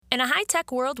In a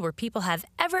high-tech world where people have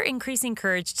ever-increasing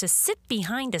courage to sit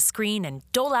behind a screen and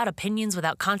dole out opinions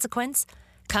without consequence,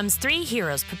 comes three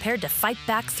heroes prepared to fight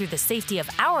back through the safety of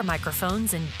our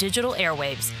microphones and digital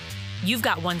airwaves. You've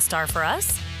got 1 star for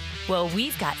us? Well,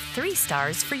 we've got 3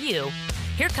 stars for you.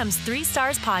 Here comes 3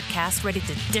 Stars Podcast, ready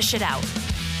to dish it out.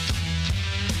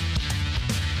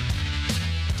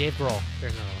 Dave Grohl.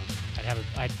 There's another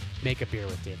one. I'd make a beer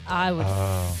with Dave Grohl. I would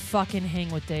fucking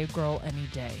hang with Dave Grohl any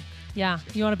day. Yeah.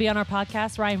 You want to be on our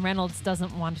podcast? Ryan Reynolds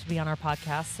doesn't want to be on our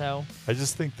podcast, so. I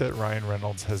just think that Ryan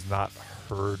Reynolds has not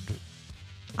heard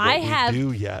what we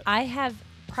do yet. I have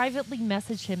privately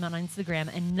messaged him on Instagram,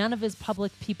 and none of his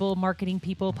public people, marketing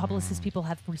people, publicist people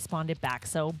have responded back.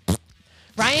 So,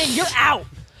 Ryan, you're out.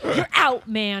 You're out,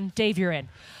 man. Dave, you're in.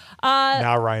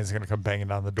 Now Ryan's going to come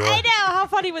banging on the door. I know. How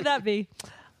funny would that be?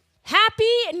 Happy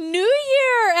New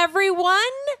Year, everyone.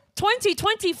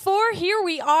 2024, here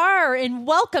we are, and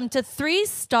welcome to 3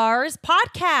 Stars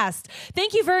Podcast.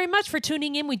 Thank you very much for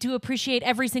tuning in. We do appreciate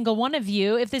every single one of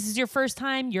you. If this is your first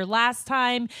time, your last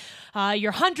time,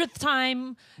 your 100th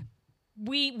time,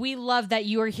 we love that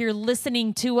you are here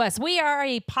listening to us. We are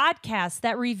a podcast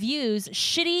that reviews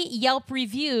shitty Yelp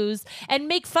reviews and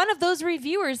make fun of those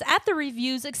reviewers at the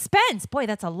review's expense. Boy,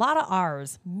 that's a lot of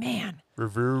R's. Man.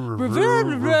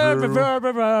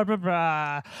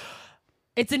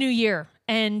 It's a new year,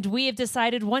 and we have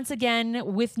decided once again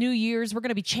with New Year's, we're going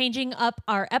to be changing up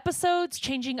our episodes,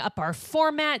 changing up our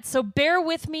format. So bear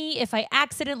with me if I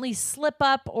accidentally slip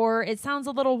up or it sounds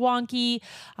a little wonky.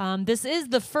 This is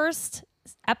the first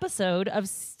episode of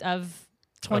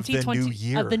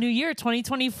 2020 of the new year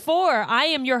 2024. I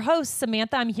am your host,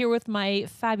 Samantha. I'm here with my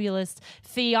fabulous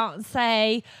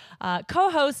fiance,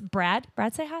 co-host Brad.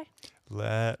 Brad, say hi.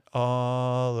 Let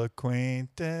all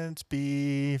acquaintance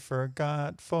be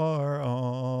forgot for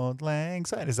old lang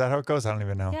syne. Is that how it goes? I don't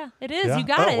even know. Yeah, it is. Yeah? You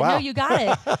got it. Wow. No, you got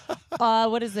it.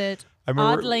 What is it?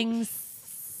 remember- Odd lang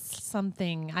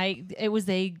something. It was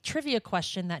a trivia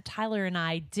question that Tyler and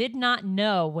I did not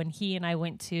know when he and I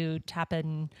went to tap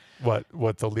in.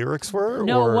 What the lyrics were?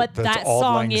 No, or what that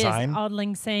song is. Syne? Auld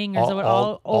Lang Syne, or is it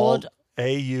what old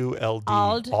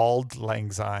AULD. Auld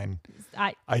Lang Syne.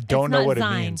 I don't know what it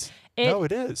means. No,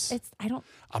 it is.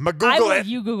 I'm a Google it.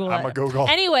 You Google it. I'm a Google.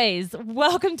 Anyways,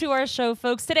 welcome to our show,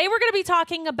 folks. Today we're going to be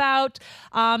talking about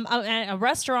a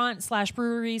restaurant /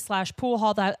 brewery / pool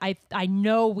hall that I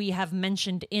know we have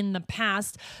mentioned in the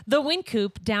past, the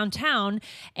Koop downtown.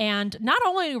 And not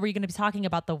only are we going to be talking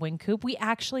about the Koop, we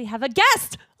actually have a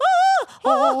guest.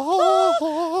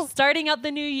 Starting out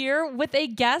the new year with a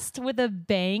guest with a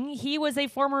bang. He was a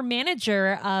former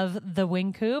manager of the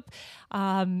Koop.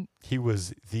 He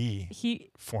was the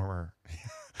former,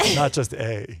 not just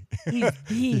a.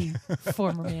 He's the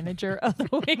former manager of the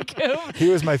Koop. He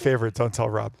was my favorite. Don't tell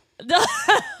Rob.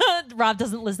 Rob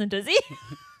doesn't listen, does he?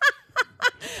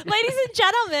 Ladies and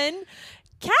gentlemen,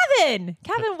 Kavan,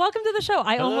 welcome to the show.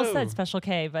 I almost said Special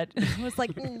K, but it was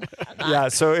like, yeah.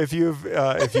 So if you've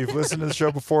listened to the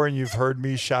show before and you've heard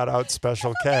me shout out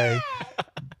Special K,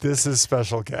 this is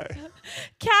Special K.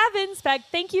 Kavan, Speck,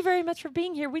 thank you very much for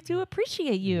being here. We do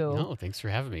appreciate you. No, thanks for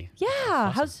having me. Yeah.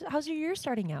 Awesome. How's your year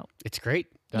starting out? It's great.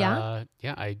 Yeah?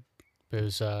 It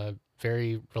was a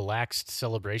very relaxed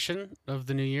celebration of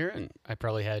the new year, and I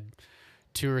probably had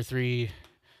 2 or 3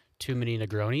 too many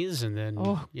Negronis, and then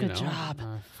good job.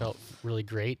 Felt really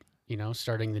great,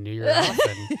 starting the new year off,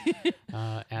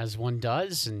 and as one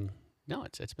does, and no,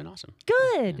 it's been awesome.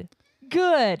 Good.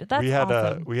 That's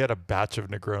awesome. We had a batch of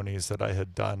Negronis that I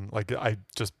had done. Like I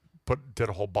just did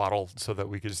a whole bottle so that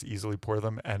we could just easily pour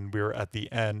them, and we were at the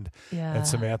end. Yeah. And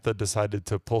Samantha decided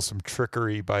to pull some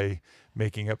trickery by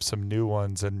making up some new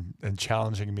ones and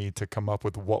challenging me to come up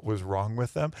with what was wrong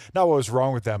with them. Not what was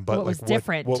wrong with them, but what was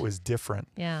different. What was different.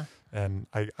 Yeah. And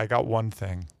I got one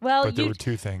thing. Well, but there were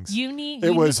 2 things. You need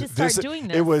to start doing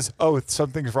this. It was,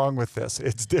 something's wrong with this.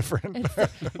 It's different.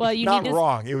 Well, you not need to,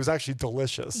 wrong. It was actually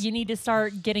delicious. You need to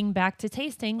start getting back to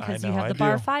tasting because you have the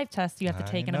Bar 5 test you have to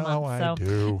take in a month. I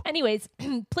do. Anyways,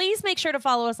 please make sure to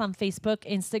follow us on Facebook,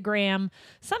 Instagram.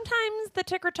 Sometimes the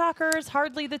ticker talkers,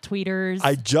 hardly the tweeters.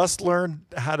 I just learned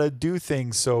how to do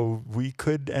things, so we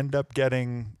could end up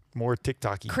getting more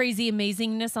TikToky. Crazy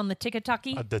amazingness on the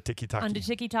TikToky. The TikToky. On the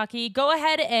TikToky. Go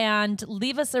ahead and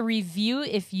leave us a review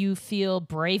if you feel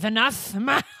brave enough.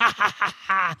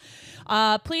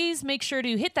 Please make sure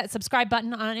to hit that subscribe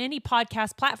button on any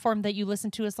podcast platform that you listen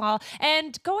to us all.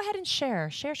 And go ahead and share.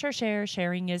 Share.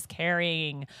 Sharing is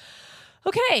caring.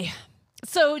 Okay.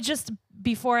 So just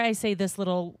before I say this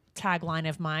little tagline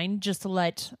of mine, just to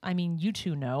let, you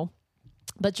 2 know,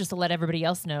 but just to let everybody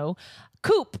else know,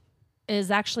 Koop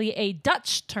is actually a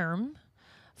Dutch term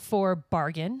for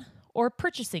bargain or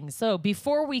purchasing. So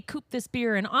before we coop this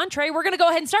beer in entree, we're going to go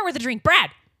ahead and start with a drink. Brad.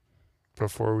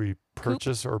 Before we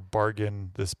purchase or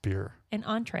bargain this beer. An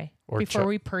entree. Or before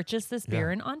we purchase this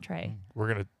beer in entree. We're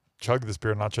going to chug this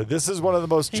beer in entree. This is one of the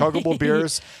most chuggable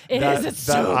beers It's that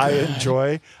so I good.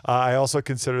 enjoy. I also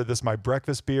consider this my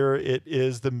breakfast beer. It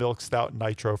is the Milk Stout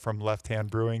Nitro from Left Hand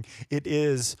Brewing. It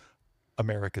is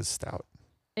America's stout.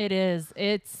 It is.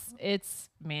 It's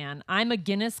man, I'm a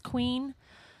Guinness queen,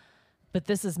 but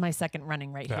this is my second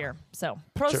running right here. So,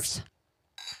 prost. Cheers.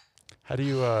 How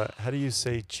do you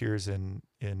say cheers in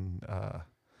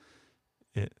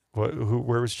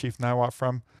where was Chief Niwot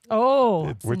from?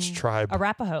 Oh, Which tribe?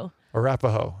 Arapaho.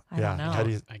 Arapaho. I don't know. How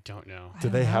do you? I don't know. Do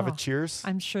I they don't have a know. cheers?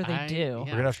 I'm sure they do. Yeah, We're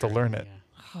gonna have to sure, learn it. yeah.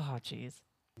 Oh, jeez.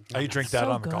 How you drink that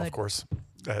So on the golf good. course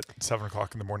at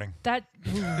 7:00 in the morning? That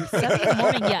 7 in the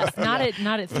morning, yes.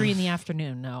 Not at 3 in the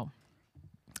afternoon. No.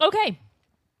 Okay.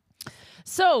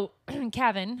 So,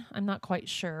 Kevin, I'm not quite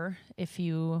sure if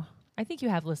you. I think you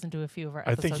have listened to a few of our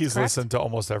I episodes. think he's correct? listened to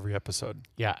almost every episode.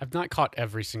 Yeah, I've not caught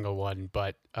every single one,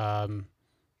 but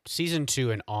season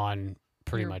 2 and on,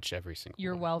 pretty You're- much every single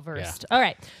You're one. well versed. All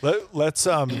right. Let's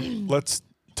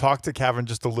talk to Kavan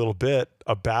just a little bit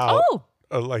about Oh,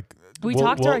 like we we'll-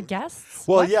 talked to we'll- our guests.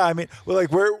 Well, What? yeah, I mean,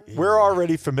 we're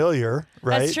already familiar,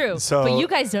 right? That's true. So, but you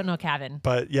guys don't know Kevin.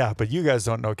 but you guys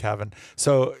don't know Kavan.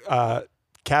 So,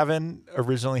 Kavan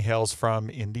originally hails from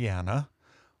Indiana,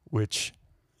 which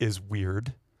is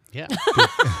weird Yeah. Go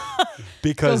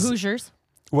because Hoosiers.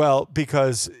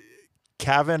 because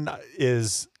Kavan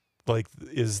is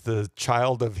the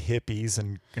child of hippies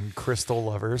and crystal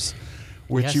lovers,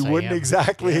 which Yes, you I wouldn't am.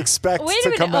 exactly Yeah. expect Wait a to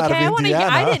minute. come out Okay, of Indiana.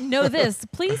 I didn't know this.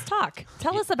 Please talk.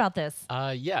 Tell us about this.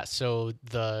 Yeah. So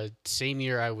the same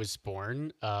year I was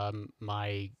born,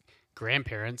 my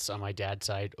grandparents on my dad's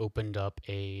side opened up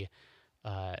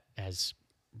as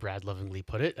Brad lovingly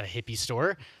put it, a hippie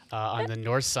store on the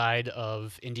north side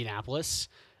of Indianapolis,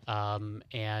 and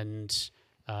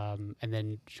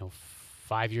then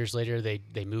 5 years later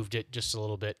they moved it just a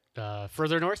little bit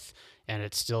further north, and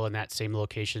it's still in that same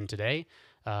location today.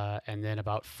 And then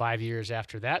about 5 years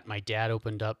after that, my dad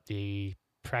opened up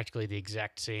practically the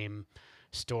exact same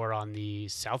store on the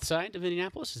south side of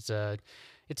Indianapolis.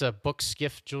 It's a books,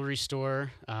 gift, jewelry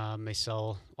store. They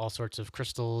sell all sorts of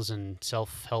crystals and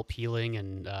self-help healing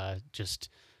and just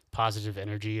positive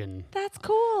energy and That's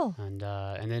cool. and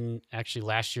then actually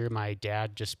last year my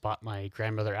dad just bought my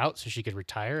grandmother out so she could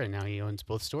retire, and now he owns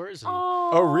both stores. And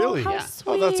Oh, really? How Yeah.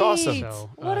 sweet. Oh, that's awesome. so,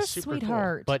 What a super cool.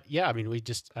 sweetheart. But yeah, I mean,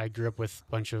 I grew up with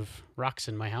a bunch of rocks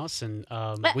in my house, and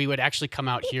we would actually come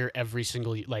out here every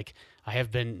single like I have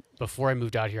been before I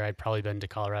moved out here. I'd probably been to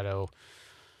Colorado,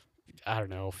 I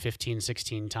don't know, 15,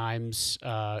 16 times.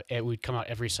 We'd come out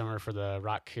every summer for the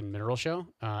Rock and Mineral Show,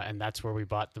 and that's where we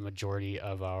bought the majority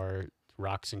of our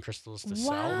rocks and crystals to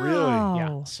sell. Wow.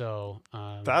 Yeah. So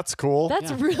That's cool. That's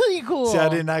Yeah. really cool. See, I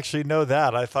didn't actually know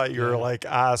that. I thought you were Yeah. like,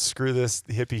 screw this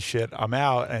hippie shit. I'm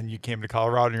out. And you came to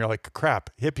Colorado and you're like,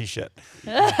 crap, hippie shit.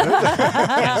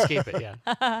 can't escape it.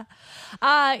 Yeah.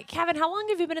 Kevin, how long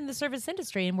have you been in the service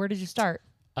industry, and where did you start?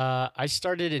 I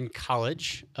started in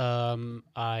college.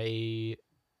 I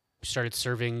started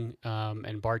serving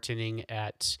and bartending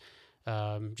at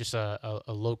just a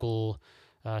local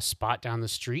spot down the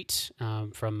street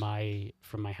from my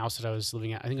house that I was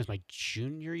living at. I think it was my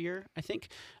junior year,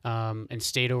 and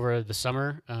stayed over the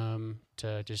summer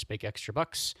to just make extra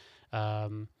bucks.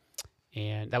 And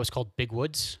that was called Big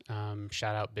Woods.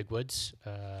 Shout out Big Woods.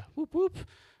 Whoop whoop.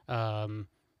 And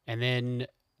then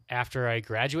after I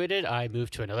graduated, I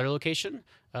moved to another location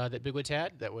that Big Woods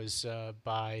had. That was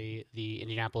by the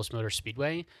Indianapolis Motor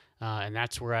Speedway, and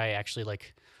that's where I actually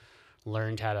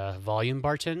learned how to volume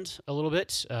bartend a little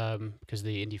bit because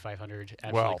the Indy 500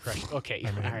 absolutely crushed. Okay,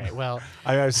 I mean, all right. Well,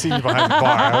 I've seen you behind the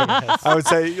bar. I would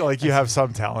say you have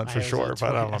some talent I for was a sure, but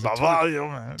I don't know as a about 20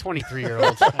 volume.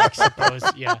 23-year-old, I suppose.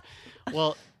 Yeah.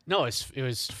 Well, no, it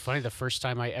was funny. The first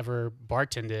time I ever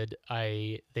bartended,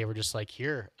 they were just like,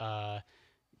 here,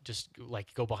 just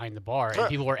go behind the bar, and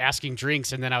people were asking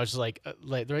drinks, and then I was like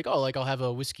they're like, oh, I'll have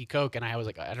a whiskey Coke, and I was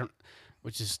like, I don't.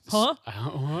 Which is Huh? I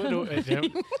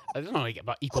don't know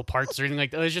about equal parts or anything like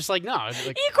that. It was just like no, it's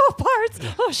like, Equal parts.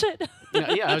 Oh shit.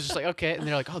 yeah. I was just like okay, and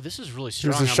they're like, oh, this is really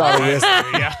strong. Here's a I'm shot of like,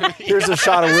 whiskey. Yeah. Here's a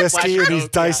shot of whiskey, and he's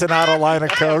Coke, dicing out a line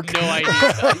of Coke. No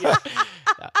idea.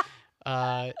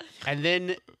 Yeah. And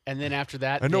then after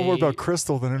that, I know more about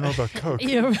Crystal than I know about Coke.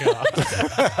 You-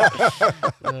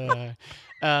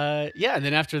 yeah, and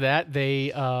then after that,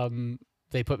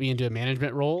 they put me into a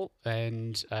management role,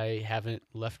 and I haven't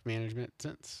left management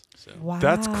since. So Wow.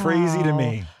 That's crazy to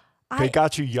me. They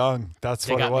got you young. That's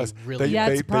what it was. Really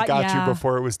they got you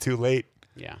before it was too late.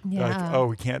 Yeah. Like, oh,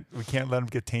 we can't let them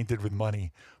get tainted with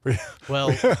money.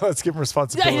 Well, let's give them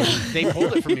responsibility. They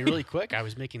pulled it from me really quick. I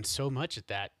was making so much at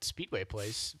that Speedway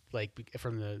place, like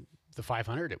from the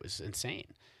 500, it was insane.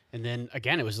 And then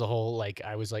again, it was the whole like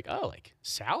I was like, oh, like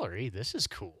salary, this is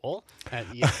cool.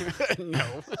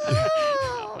 No.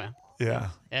 Yeah.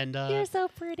 And you're so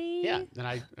pretty. Yeah. Then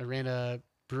I ran a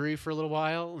brewery for a little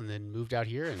while, and then moved out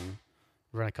here and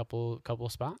run a couple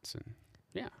of spots, and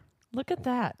yeah. Look at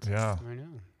that. Yeah. I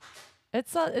know.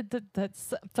 It's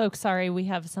that's folks. Sorry, we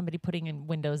have somebody putting in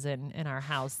windows in our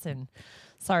house, and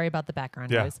sorry about the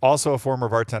background noise. Also a former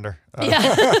bartender.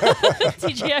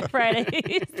 TGI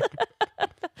Fridays.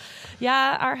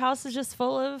 Yeah, our house is just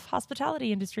full of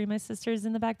hospitality industry. My sister's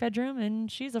in the back bedroom,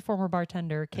 and she's a former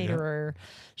bartender, caterer,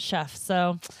 chef.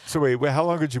 So wait, how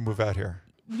long did you move out here?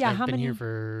 Yeah, I've been here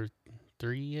for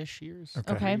 3-ish years.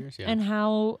 Okay. Years, yeah. And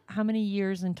how many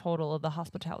years in total of the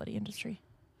hospitality industry?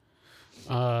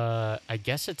 I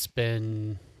guess it's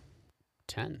been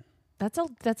 10.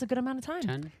 That's a good amount of time.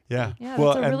 10. Yeah. Yeah,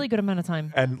 that's a really good amount of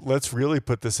time. And let's really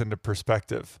put this into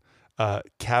perspective.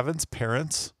 Kavan's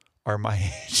parents are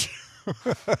my age.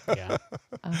 Yeah.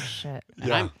 Oh shit.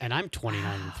 And I'm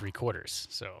 29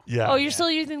 3/4. So yeah. Oh, you're still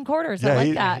using quarters. I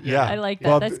like that. Yeah. I like that.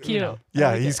 Well, that's cute.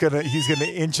 Yeah, like he's gonna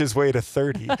inch his way to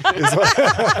 30.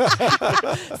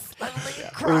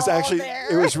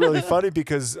 It was really funny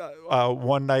because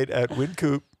one night at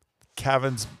Koop,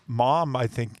 Kavan's mom, I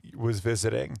think, was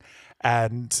visiting.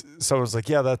 And someone was like,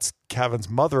 yeah, that's Kavan's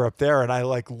mother up there. And I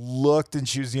like looked, and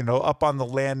she was, up on the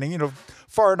landing,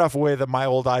 far enough away that my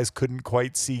old eyes couldn't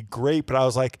quite see great. But I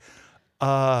was like,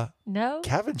 no,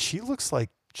 Kavan, she looks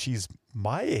like she's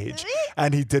my age.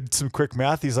 And he did some quick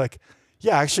math. He's like,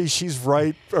 yeah, actually, she's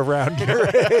right around your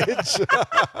age.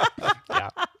 Yeah,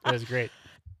 it was great.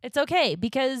 It's okay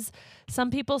because some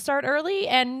people start early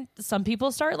and some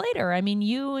people start later. I mean,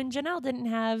 you and Janelle didn't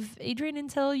have Adrian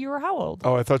until you were how old?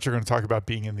 Oh, I thought you were going to talk about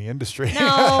being in the industry.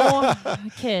 No,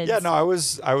 kids. Yeah, no, I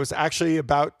was actually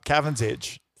about Kavan's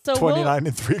age, so 29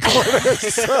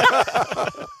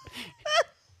 3/4.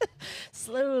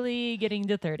 Slowly getting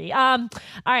to 30. All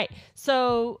right,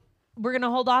 so we're going to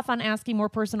hold off on asking more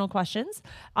personal questions.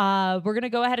 We're going to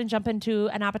go ahead and jump into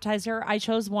an appetizer. I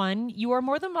chose one. You are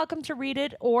more than welcome to read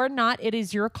it or not. It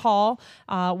is your call.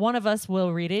 One of us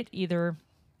will read it, either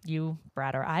you,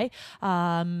 Brad, or I.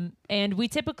 And we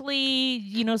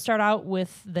typically, start out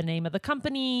with the name of the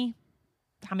company,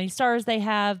 how many stars they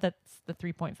have. That's the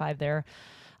 3.5 there.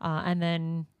 And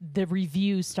then the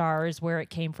review stars, where it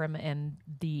came from, and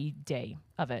the day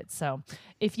of it. So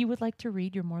if you would like to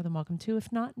read, you're more than welcome to.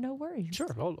 If not, no worries.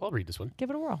 Sure, I'll read this one. Give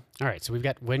it a whirl. All right, so we've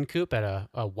got Koop at a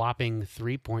whopping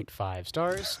 3.5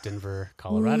 stars, Denver,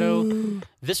 Colorado. Ooh.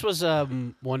 This was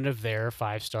one of their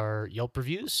 5-star Yelp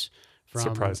reviews from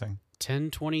Surprising.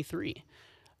 10/23.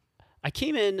 I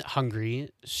came in hungry,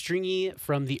 stringy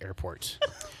from the airport.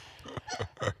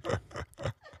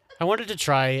 I wanted to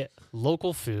try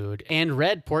local food, and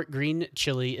red pork green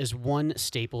chili is one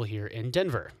staple here in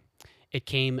Denver. It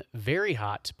came very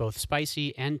hot, both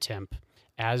spicy and temp,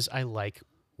 as I like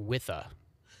with a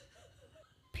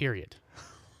period.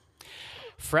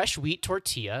 Fresh wheat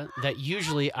tortilla that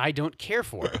usually I don't care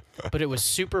for, but it was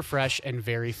super fresh and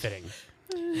very fitting.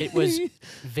 It was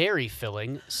very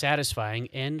filling, satisfying,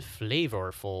 and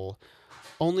flavorful.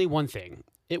 Only one thing.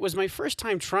 It was my first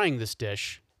time trying this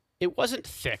dish. It wasn't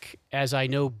thick, as I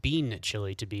know bean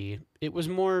chili to be. It was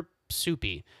more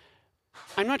soupy.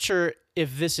 I'm not sure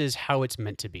if this is how it's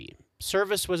meant to be.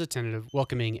 Service was attentive,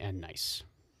 welcoming, and nice.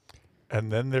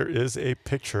 And then there is a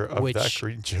picture of that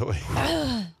green chili.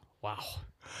 Wow.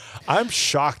 I'm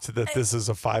shocked that this is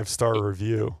a 5-star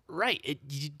review. Right.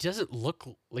 It doesn't look...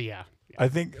 Yeah. I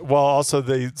think, also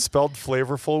they spelled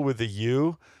flavorful with a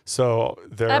U, so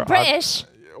they're... British.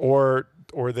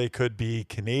 Or they could be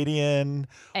Canadian,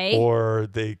 or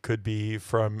they could be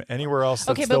from anywhere else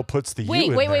that still puts the U in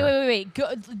there. Wait.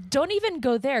 Don't even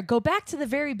go there. Go back to the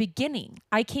very beginning.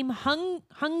 I came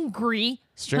hungry,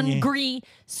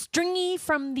 stringy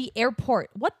from the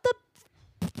airport. What the?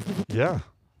 Yeah.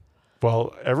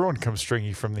 Well, everyone comes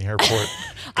stringy from the airport I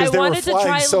because they were wanted to try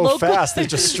flying so local fast they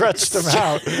just stretched them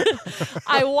out.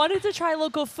 I wanted to try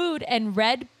local food, and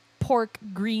red pork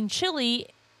green chili.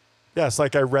 Yes,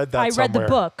 like I read that somewhere. I read the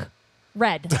book.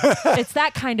 Red. It's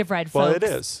that kind of red, folks. Well, it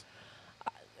is.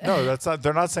 No, that's not.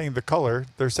 They're not saying the color.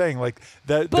 They're saying like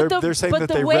that. They're saying that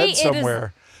they read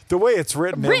somewhere The way it's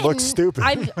written, it looks stupid.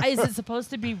 Is it supposed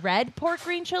to be red pork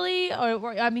green chili?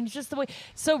 Or I mean, just the way.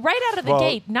 So right out of the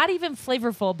gate, not even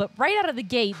flavorful, but right out of the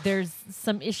gate, there's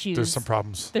some issues. There's some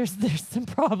problems. There's some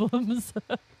problems.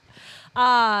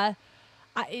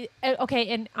 Okay,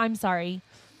 and I'm sorry.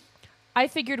 I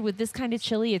figured with this kind of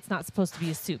chili, it's not supposed to be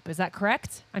a soup. Is that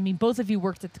correct? I mean, both of you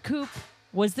worked at the Koop.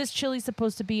 Was this chili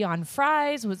supposed to be on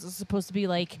fries? Was it supposed to be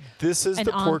like This is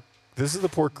the pork. This is the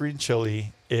pork green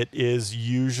chili. It's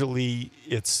usually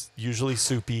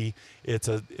soupy. It's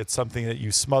something that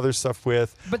you smother stuff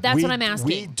with. But that's what I'm asking.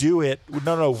 We do it.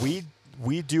 No.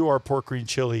 We do our pork green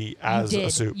chili as a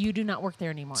soup. You do not work there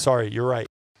anymore. Sorry, you're right.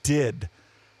 Did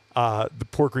the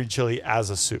pork green chili as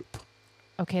a soup.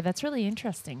 Okay, that's really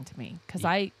interesting to me because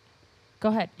go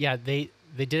ahead. Yeah, they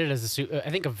did it as a soup. I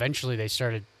think eventually they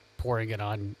started pouring it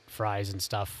on fries and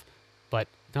stuff, but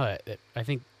no, I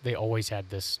think they always had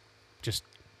this just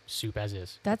soup as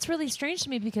is. That's really strange to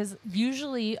me because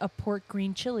usually a pork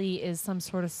green chili is some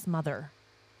sort of smother.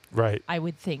 Right. I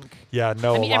would think. Yeah,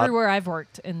 no. I mean, everywhere I've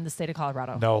worked in the state of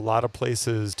Colorado. No, a lot of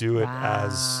places do it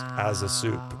as a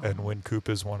soup, and Koop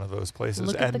is one of those places.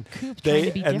 Look and at the Koop trying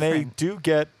to be different. they do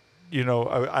get,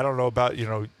 I don't know about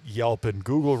Yelp and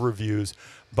Google reviews,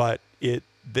 but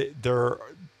the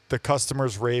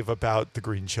customers rave about the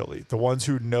green chili. The ones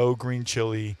who know green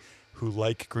chili, who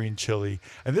like green chili,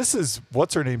 and this is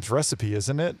what's her name's recipe,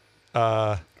 isn't it?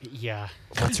 Yeah.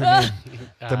 What's her name?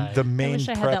 The main I wish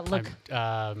I had prep. that look.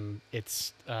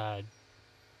 It's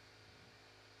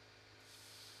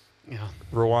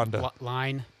Rwanda.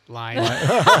 Line.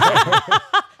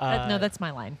 No, that's my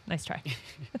line. Nice try.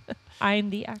 I'm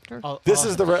the actor. This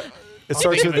is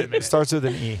it starts with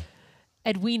an E.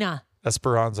 Edwina.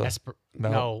 Esperanza.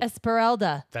 No.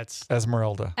 Esmeralda. That's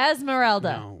Esmeralda.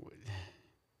 no.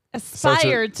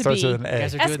 Aspired to starts be. with an A.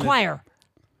 Esquire.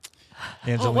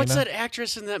 Angelina. What's that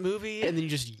actress in that movie? And then you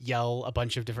just yell a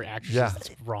bunch of different actresses. Yeah.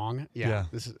 That's wrong. Yeah.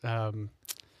 This is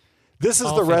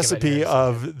the recipe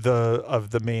of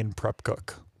the main prep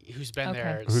cook. Who's been Okay.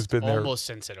 there? Who's been there almost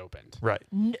since it opened. Right.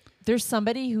 There's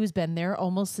somebody who's been there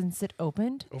almost since it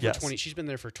opened. Over Yes. 20. She's been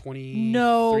there for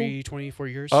 24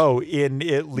 years. Oh, in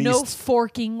at least No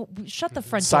forking. Shut the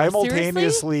front door. Seriously?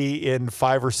 simultaneously in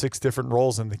 5 or 6 different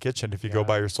roles in the kitchen if you go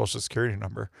by your social security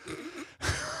number.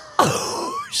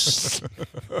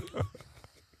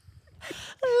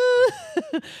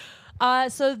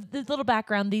 So the little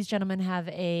background, these gentlemen have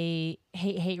a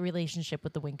hate relationship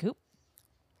with the Koop.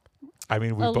 I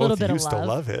mean, we A little both bit of used to love.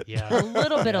 love it. Yeah. A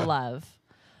little bit of love.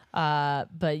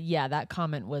 But yeah, that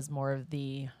comment was more of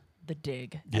the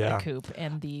dig at the Koop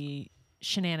and the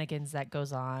shenanigans that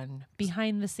goes on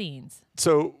behind the scenes.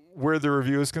 So where the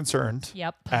review is concerned,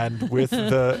 Yep. and with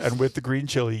the green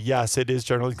chili, yes, it is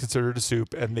generally considered a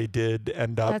soup, and they did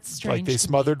end up That's strange like they to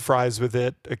smothered fries with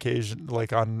it occasion,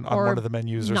 like on one of the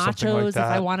menus or nachos, something like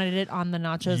that. if I wanted it on the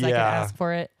nachos, I could Yeah. ask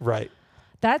for it. Right.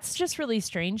 That's just really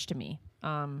strange to me.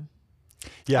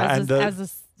 Yeah, as a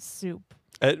soup.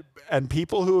 And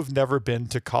people who have never been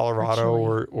to Colorado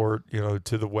chili. or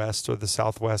to the west or the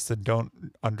southwest and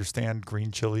don't understand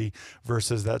green chili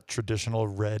versus that traditional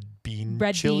red bean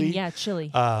chili.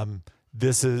 Chili.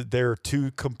 They're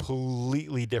two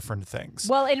completely different things.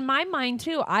 Well, in my mind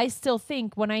too, I still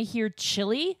think when I hear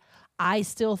chili, I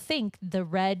still think the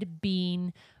red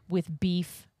bean with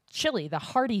beef chili, the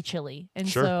hearty chili. And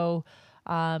Sure. so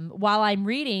while I'm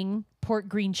reading pork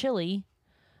green chili,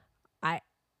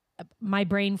 my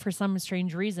brain, for some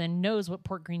strange reason, knows what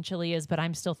pork green chili is, but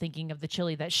I'm still thinking of the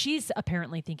chili that she's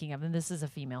apparently thinking of. And this is a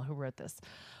female who wrote this.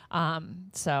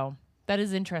 So that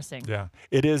is interesting. Yeah,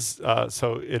 it is.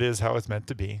 So it is how it's meant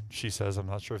to be. She says, I'm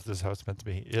not sure if this is how it's meant to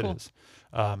be. It is.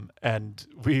 And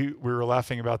we were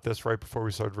laughing about this right before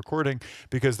we started recording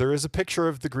because there is a picture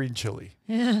of the green chili.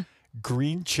 Yeah.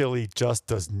 Green chili just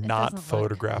does not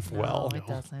photograph well. It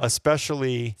doesn't.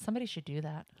 Especially Somebody should do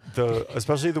that.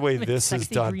 the way this is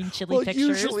Sexy done. green chili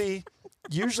pictures.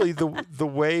 usually the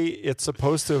way it's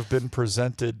supposed to have been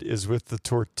presented is with the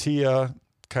tortilla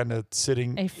kind of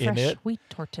sitting A in fresh it, wheat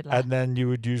tortilla. and then you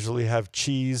would usually have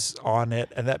cheese on it,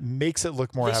 and that makes it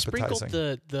look more They appetizing.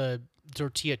 sprinkled the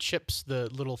tortilla chips, the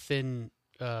little thin.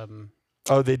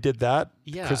 Oh, they did that?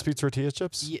 Yeah. Crispy tortilla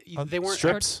chips? They weren't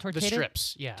strips? The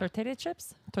strips. Yeah. Tortilla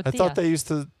chips? I Tortilla. thought they used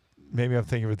to, maybe I'm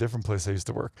thinking of a different place I used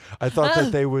to work. I thought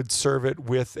that they would serve it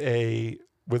with a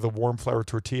warm flour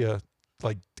tortilla,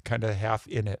 like kind of half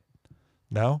in it.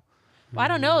 No? Well, I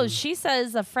don't know. She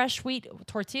says a fresh wheat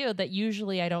tortilla that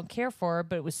usually I don't care for,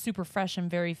 but it was super fresh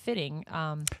and very fitting.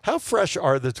 How fresh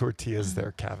are the tortillas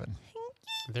there, Kavan?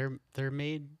 They're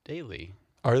made daily.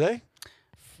 Are they?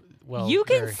 well, you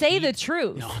can say the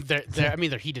truth. No, they're. I mean,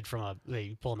 they're heated from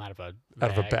they pull them out of a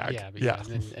bag. Yeah.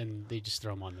 And they just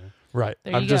throw them on the. Right.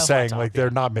 There I'm you just go. saying, like they're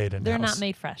not made in. They're not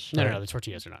made fresh. No, the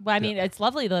tortillas are not. Well, I mean, it's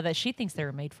lovely though that she thinks they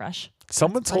were made fresh.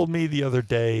 Someone told me the other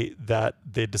day that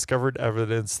they discovered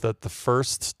evidence that the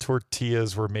first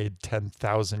tortillas were made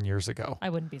 10,000 years ago. I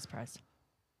wouldn't be surprised.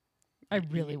 I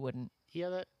really wouldn't.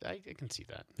 Yeah, I can see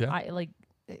that. Yeah.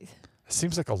 It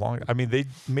seems like a long. I mean, they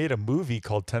made a movie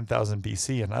called 10,000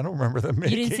 BC, and I don't remember them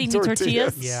making. You didn't see any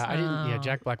tortillas? Yeah, I didn't. Yeah,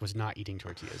 Jack Black was not eating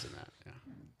tortillas in that. Yeah.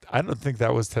 I don't think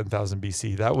that was 10,000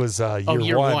 BC. That was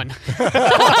year one.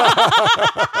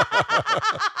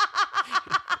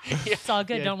 It's all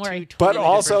good. Don't worry. But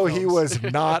also, he was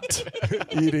not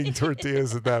eating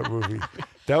tortillas in that movie.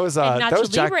 That was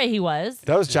Nacho Libre. He was.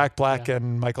 That was Jack Black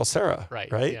and Michael Cera.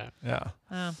 Right.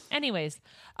 Yeah. Anyways,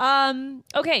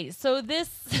 okay. So this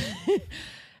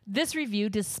this review,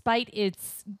 despite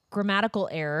its grammatical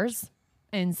errors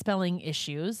and spelling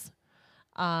issues,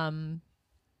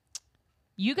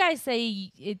 you guys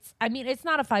say it's. I mean, it's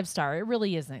not a 5-star. It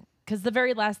really isn't. Because the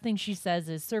very last thing she says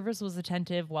is service was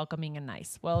attentive, welcoming, and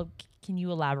nice. Well, can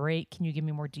you elaborate? Can you give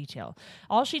me more detail?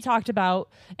 All she talked about,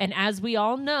 and as we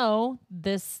all know,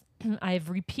 this I've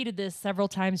repeated this several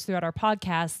times throughout our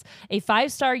podcast, a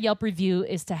 5-star Yelp review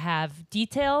is to have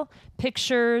detail,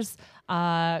 pictures,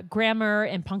 grammar,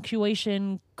 and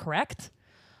punctuation correct.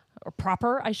 Or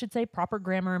proper, I should say, proper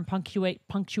grammar and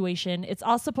punctuation. It's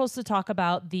all supposed to talk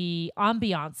about the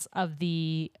ambiance of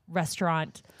the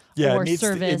restaurant. Yeah, or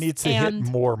it needs to hit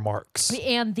more marks.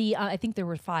 And the I think there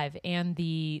were 5, and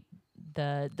the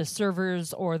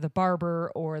servers or the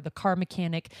barber or the car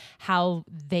mechanic, how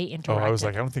they interact. Oh, I was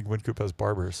like, I don't think Koop has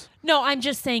barbers. No, I'm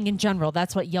just saying in general.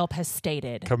 That's what Yelp has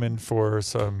stated. Come in for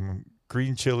some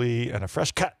green chili and a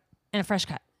fresh cut.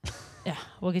 Yeah,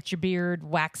 we'll get your beard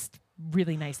waxed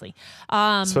really nicely.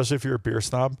 Especially if you're a beer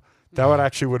snob. That one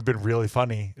actually would have been really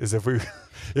funny, is if we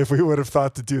would have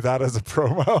thought to do that as a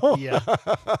promo. Yeah.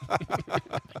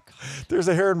 There's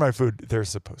a hair in my food. There's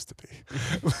supposed to be.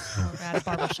 We're at a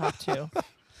barbershop too.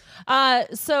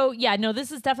 So yeah, no,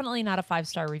 this is definitely not a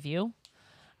 5-star review.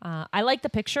 I like the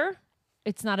picture.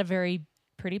 It's not a very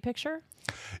pretty picture.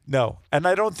 No, and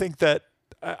I don't think that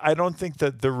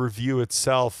the review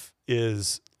itself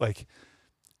is like,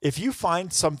 if you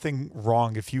find something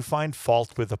wrong, if you find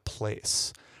fault with a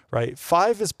place, right?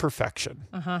 5 is perfection,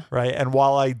 right? And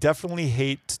while I definitely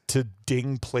hate to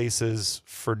ding places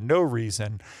for no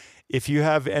reason, if you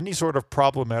have any sort of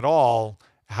problem at all,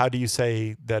 how do you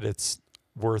say that it's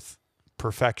worth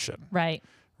perfection? Right.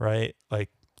 Right?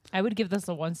 Like, I would give this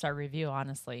a 1-star review,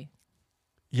 honestly.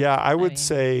 Yeah, I would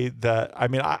say that. I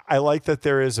mean, I like that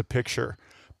there is a picture,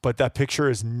 but that picture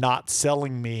is not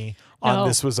selling me on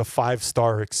this was a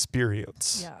 5-star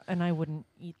experience. Yeah, and I wouldn't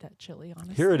eat that chili,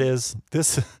 honestly. Here it is.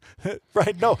 This,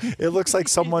 right? No, it looks like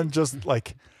someone just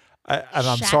like, and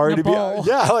I'm Shat sorry in a to be, bowl.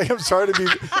 I'm sorry to be,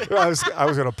 I was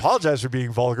going to apologize for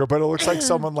being vulgar, but it looks like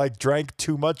someone like drank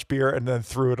too much beer and then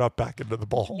threw it up back into the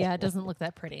bowl. Yeah, it doesn't look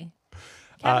that pretty.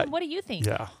 Kevin, what do you think?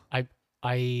 Yeah.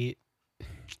 I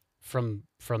from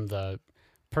the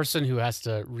person who has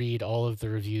to read all of the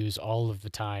reviews all of the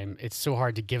time, it's so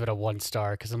hard to give it a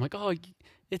 1-star because I'm like, oh,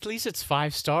 at least it's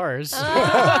 5 stars.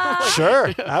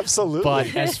 Sure, absolutely.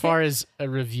 But as far as a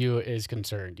review is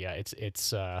concerned, yeah,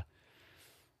 it's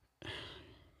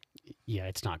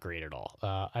not great at all.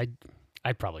 I'd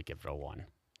probably give it a 1.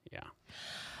 Yeah.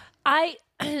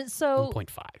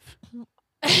 1.5.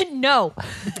 No,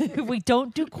 we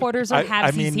don't do quarters or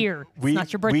halvesies here. It's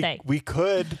not your birthday. We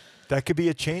could. That could be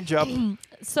a change up.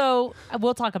 So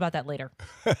we'll talk about that later.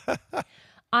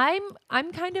 I'm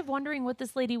kind of wondering what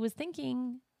this lady was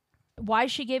thinking, why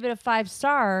she gave it a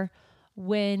 5-star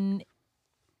when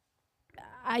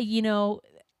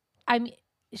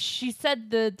she said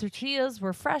the tortillas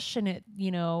were fresh and it,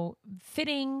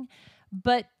 fitting,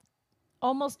 but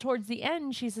almost towards the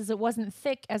end, she says it wasn't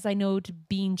thick as I know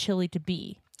being chili to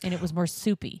be, and it was more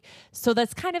soupy. So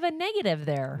that's kind of a negative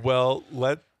there. Well,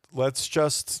 let's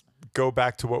just go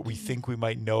back to what we think we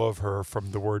might know of her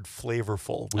from the word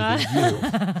flavorful with a U,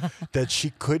 that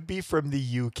she could be from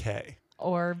the UK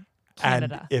or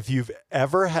Canada. And if you've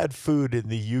ever had food in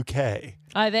the UK,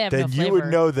 then you would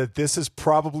know that this is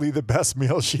probably the best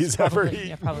meal she's ever eaten.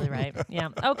 You're probably right. Yeah.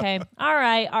 Okay. All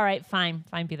right. Fine.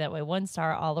 Be that way.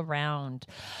 1-star all around.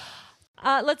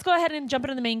 Let's go ahead and jump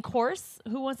into the main course.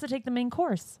 Who wants to take the main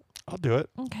course? I'll do it.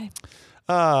 Okay.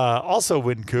 Also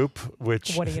Koop,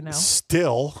 which what do you know?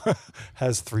 Still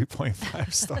has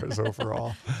 3.5 stars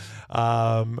overall.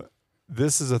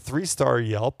 This is a 3-star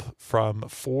Yelp from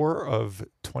 4 of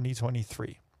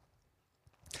 2023.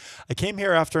 I came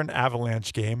here after an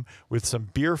Avalanche game with some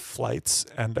beer flights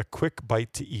and a quick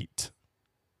bite to eat.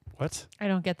 What? I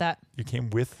don't get that. You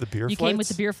came with the beer You flights? came with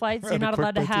the beer flights. You're And a not quick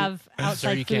allowed to bite to eat? have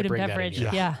outside you food can't and bring that in beverage.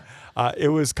 here. Yeah. It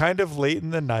was kind of late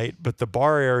in the night, but the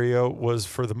bar area was,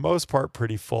 for the most part,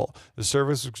 pretty full. The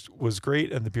service was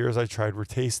great, and the beers I tried were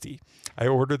tasty. I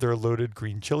ordered their loaded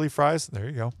green chili fries. There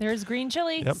you go. There's green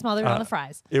chili. Yep. Smothered on the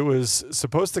fries. It was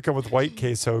supposed to come with white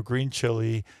queso, green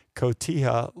chili,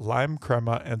 cotija, lime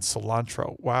crema, and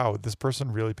cilantro. Wow, this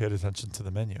person really paid attention to the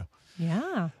menu.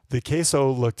 Yeah. The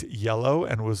queso looked yellow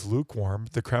and was lukewarm.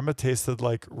 The crema tasted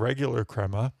like regular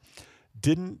crema.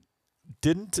 Didn't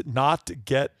not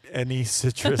get any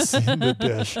citrus in the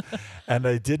dish, and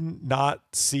I didn't not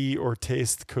see or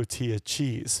taste cotija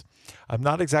cheese. I'm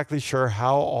not exactly sure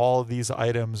how all these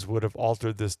items would have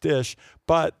altered this dish,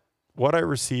 but what I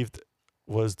received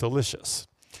was delicious.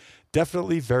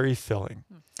 Definitely very filling.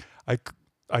 I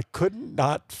couldn't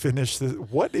not finish this.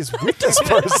 What is with this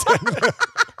person?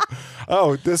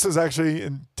 Oh, this is actually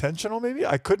intentional, maybe?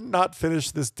 I couldn't not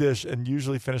finish this dish and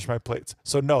usually finish my plates.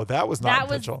 So, no, that was not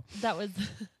intentional. That was.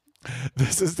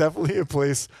 This is definitely a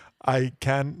place I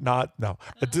cannot, no.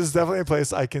 This is definitely a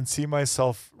place I can see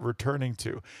myself returning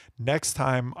to next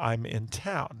time I'm in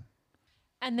town.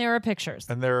 And there are pictures.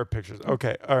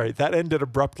 Okay. All right. That ended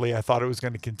abruptly. I thought it was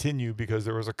going to continue because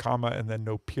there was a comma and then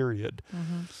no period.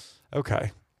 Mm-hmm.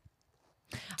 Okay.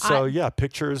 So,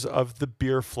 pictures of the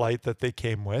beer flight that they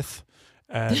came with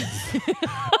and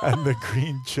and the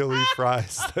green chili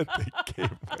fries that they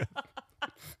came with.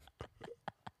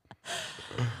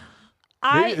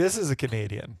 Maybe this is a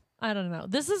Canadian. I don't know.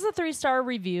 This is a 3-star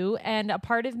review, and a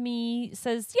part of me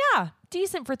says, yeah,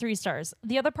 decent for 3 stars.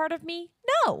 The other part of me,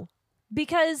 no,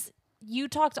 because you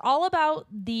talked all about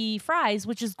the fries,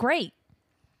 which is great,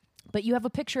 but you have a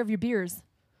picture of your beers.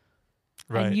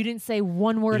 Right. And you didn't say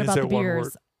one word about the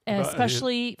beers,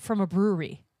 especially from a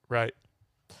brewery. Right.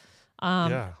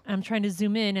 I'm trying to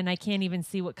zoom in, and I can't even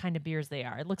see what kind of beers they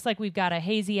are. It looks like we've got a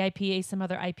hazy IPA, some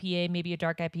other IPA, maybe a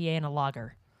dark IPA, and a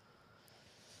lager.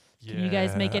 Yeah. Can you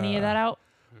guys make any of that out?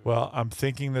 Well, I'm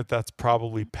thinking that that's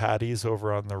probably Patty's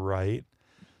over on the right.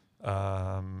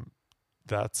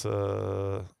 That's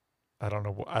I don't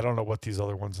know what these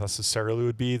other ones necessarily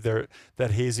would be. That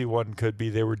hazy one could be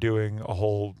they were doing a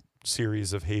whole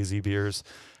series of hazy beers,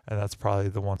 and that's probably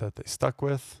the one that they stuck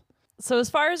with. So as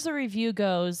far as the review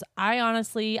goes,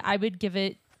 I would give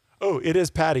it. Oh, it is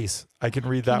Patty's. I can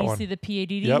read that Can you one. see the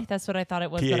PADD? Yep. That's what I thought it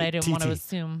was, but I didn't want to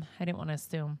assume.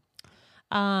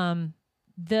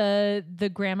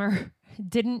 The grammar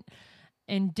didn't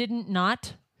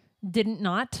not.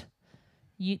 That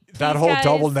whole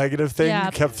double negative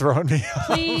thing kept throwing me off.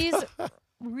 Please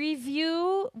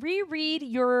reread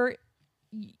your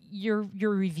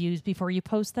reviews before you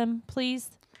post them,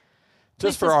 please.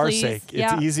 Just for our sake.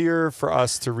 It's easier for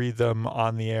us to read them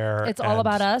on the air. It's all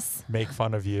about us. Make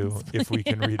fun of you if we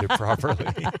can read it properly.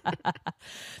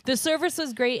 The service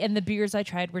was great and the beers I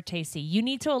tried were tasty. You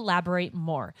need to elaborate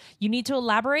more.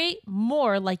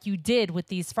 Like you did with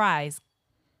these fries.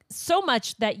 So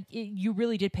much that you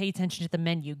really did pay attention to the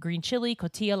menu. Green chili,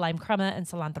 cotija, lime crema, and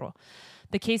cilantro.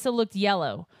 The queso looked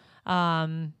yellow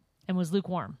and was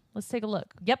lukewarm. Let's take a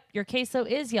look. Yep, your queso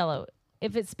is yellow.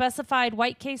 If it specified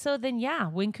white queso, then yeah,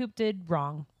 Koop did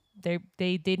wrong.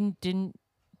 They didn't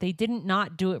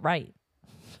not do it right.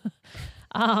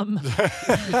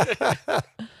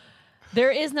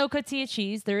 There is no cotija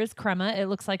cheese. There is crema. It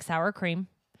looks like sour cream,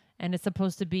 and it's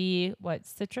supposed to be what,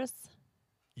 citrus?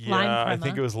 Yeah, lime crema. I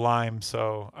think it was lime.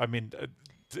 So I mean,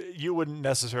 you wouldn't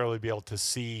necessarily be able to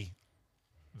see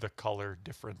the color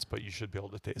difference, but you should be able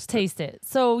to taste it.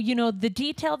 So the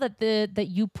detail that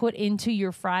you put into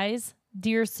your fries,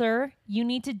 dear sir, you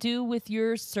need to do with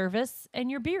your service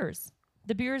and your beers.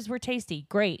 The beers were tasty.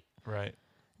 Great. Right.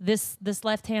 This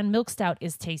left-hand milk stout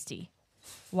is tasty.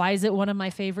 Why is it one of my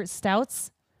favorite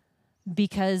stouts?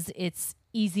 Because it's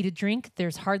easy to drink.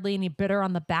 There's hardly any bitter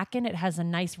on the back end. It has a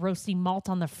nice roasty malt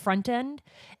on the front end,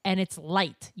 and it's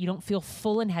light. You don't feel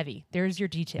full and heavy. There's your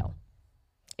detail.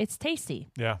 It's tasty.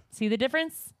 Yeah. See the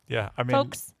difference? Yeah. I mean,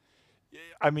 folks.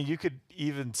 I mean, you could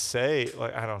even say,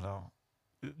 like, I don't know.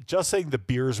 Just saying the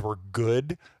beers were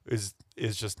good is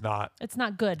just not. It's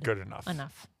not good. Good enough.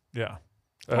 Yeah.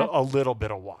 A little bit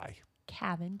of why.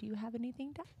 Kavan, do you have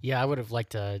anything to? Yeah, I would have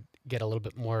liked to get a little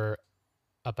bit more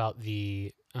about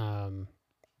the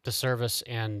service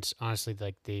and honestly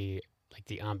the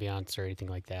ambiance or anything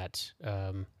like that.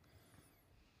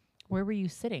 Where were you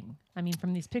sitting? I mean,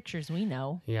 from these pictures, we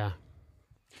know. Yeah.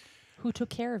 Who took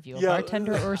care of you, a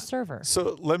bartender or a server?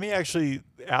 So let me actually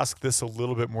ask this a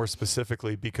little bit more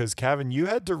specifically because, Kavan, you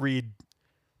had to read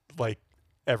like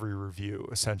every review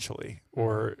essentially,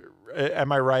 or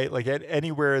am I right? Like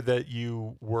anywhere that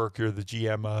you work, you're the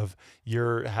GM of,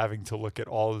 you're having to look at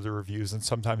all of the reviews and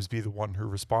sometimes be the one who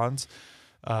responds.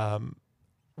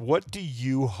 What do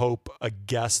you hope a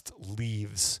guest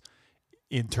leaves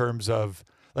in terms of,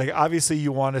 like, obviously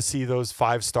you want to see those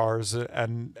 5 stars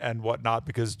and whatnot,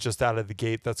 because just out of the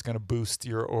gate, that's going to boost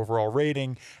your overall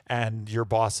rating and your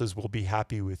bosses will be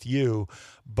happy with you.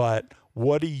 But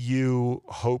what do you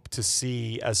hope to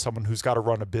see as someone who's got to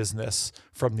run a business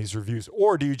from these reviews?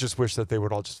 Or do you just wish that they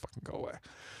would all just fucking go away?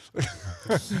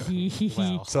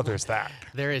 Well, So there's that.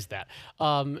 there is that.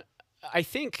 I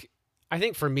think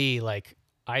for me, like,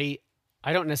 I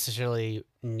don't necessarily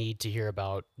need to hear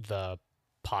about the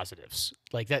positives.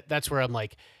 Like that's where I'm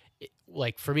like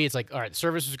for me, it's like, all right, the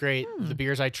service was great. The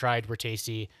beers I tried were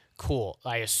tasty. Cool.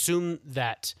 I'm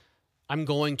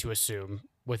going to assume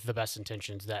with the best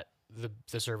intentions that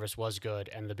the service was good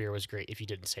and the beer was great if you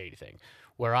didn't say anything.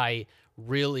 Where I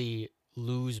really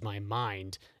lose my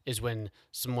mind is when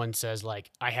someone says,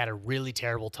 like, I had a really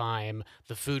terrible time,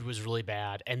 the food was really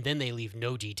bad, and then they leave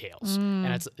no details. And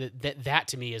it's that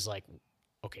to me is like,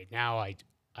 okay, now I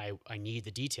need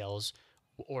the details,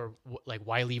 or like,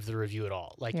 why leave the review at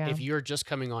all? Like, if you're just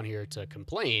coming on here to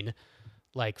complain,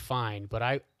 like, fine, but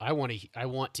I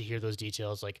want to hear those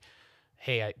details. Like,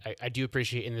 hey, I do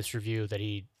appreciate in this review that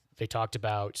they talked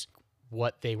about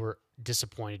what they were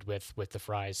disappointed with the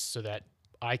fries, so that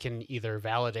I can either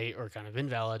validate or kind of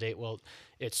invalidate. Well,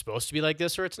 it's supposed to be like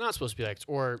this, or it's not supposed to be like this,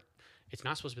 or it's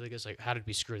not supposed to be like this. Like, how did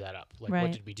we screw that up? Like,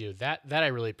 what did we do? That I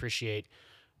really appreciate.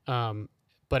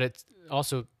 But it's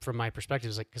also, from my perspective,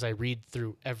 is like, because I read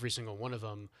through every single one of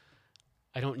them,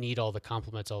 I don't need all the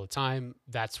compliments all the time.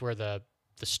 That's where the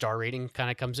star rating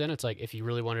kind of comes in. It's like, if you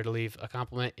really wanted to leave a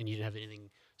compliment and you didn't have anything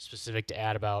specific to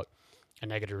add about a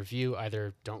negative review,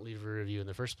 either don't leave a review in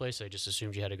the first place. I just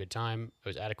assumed you had a good time, it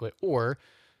was adequate, or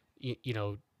you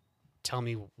know, tell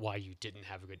me why you didn't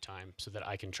have a good time so that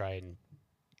I can try and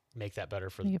make that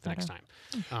better for the next time.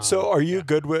 So are you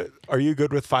good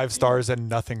with 5 stars and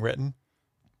nothing written?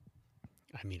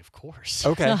 I mean, of course.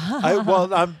 Okay.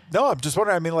 I'm just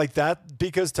wondering. I mean, like that,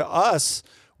 because to us,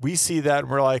 we see that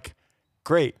and we're like,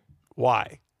 great.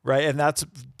 Why? Right. And that's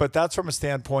from a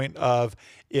standpoint of,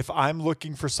 if I'm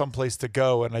looking for some place to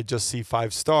go and I just see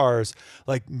 5 stars,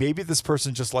 like, maybe this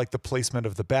person just liked the placement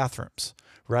of the bathrooms.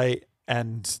 Right.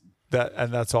 And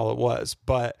that's all it was.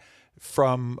 But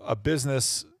from a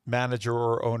business manager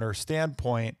or owner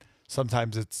standpoint,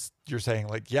 sometimes you're saying,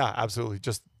 like, yeah, absolutely.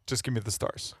 Just give me the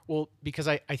stars. Well, because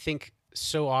I think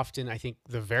so often, I think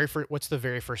what's the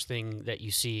very first thing that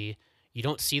you see? You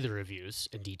don't see the reviews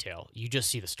in detail. You just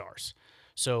see the stars.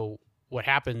 So what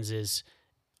happens is,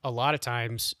 a lot of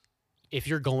times, if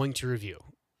you're going to review,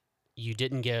 you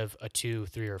didn't give a 2,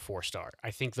 3, or 4 star.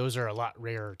 I think those are a lot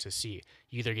rarer to see.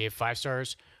 You either gave 5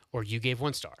 stars or you gave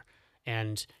 1 star.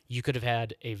 And you could have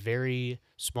had a very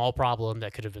small problem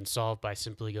that could have been solved by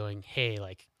simply going, hey,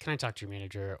 like, can I talk to your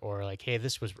manager? Or like, hey,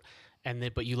 this was,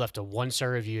 but you left a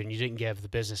 1-star review and you didn't give the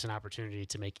business an opportunity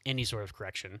to make any sort of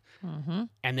correction. Mm-hmm.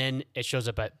 And then it shows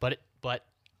up but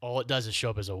all it does is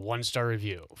show up as a 1-star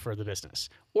review for the business.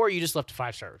 Or you just left a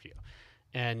 5-star review.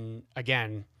 And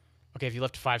again, okay, if you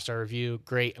left a 5-star review,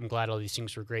 great. I'm glad all these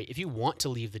things were great. If you want to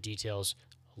leave the details,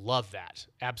 love that.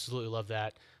 Absolutely love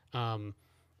that.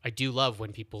 I do love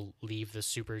when people leave the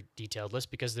super detailed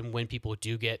list, because then when people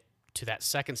do get to that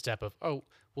second step of, oh,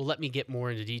 well, let me get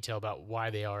more into detail about why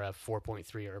they are a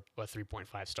 4.3 or a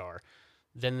 3.5 star,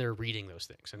 then they're reading those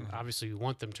things. And obviously we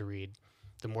want them to read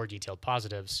the more detailed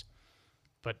positives.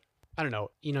 But I don't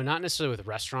know, not necessarily with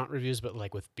restaurant reviews, but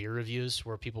like with beer reviews,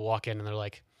 where people walk in and they're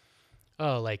like,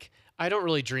 oh, like, I don't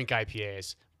really drink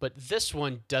IPAs, but this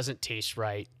one doesn't taste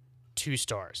right. 2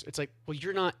 stars. It's like, well,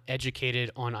 you're not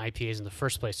educated on IPAs in the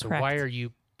first place, so Correct. Why are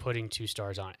you putting 2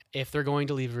 stars on it? If they're going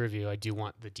to leave a review, I do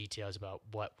want the details about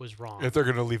what was wrong. If they're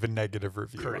going to leave a negative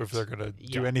review, Correct. If they're going to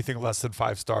do anything less than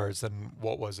 5 stars, then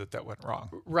what was it that went wrong?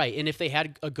 Right, and if they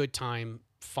had a good time,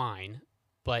 fine.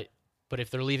 But if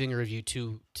they're leaving a review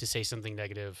to say something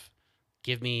negative,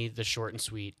 give me the short and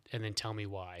sweet, and then tell me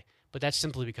why. But that's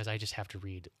simply because I just have to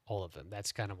read all of them.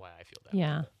 That's kind of why I feel that.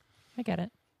 Yeah, I get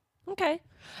it. Okay.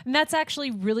 And that's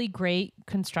actually really great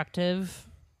constructive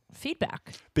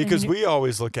feedback. Because we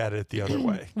always look at it the other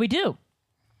way. We do.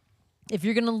 If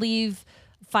you're going to leave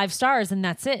 5 stars and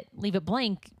that's it, leave it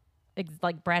blank,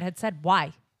 like Brad had said,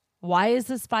 why? Why is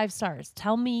this 5 stars?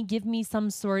 Tell me, give me some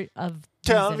sort of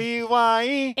Tell reason. me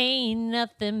why. Ain't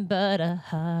nothing but a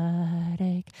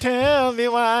heartache. Tell me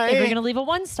why. If you're going to leave a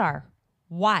 1 star,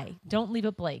 why? Don't leave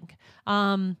it blank.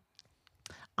 I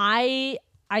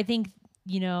think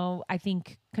I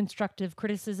think constructive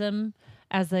criticism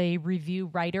as a review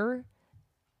writer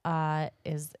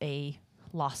is a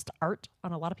lost art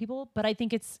on a lot of people, but I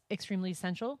think it's extremely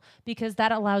essential because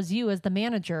that allows you as the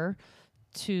manager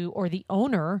or the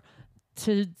owner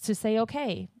to say,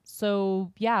 okay,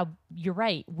 so yeah, you're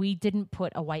right. We didn't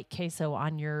put a white queso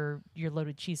on your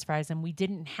loaded cheese fries, and we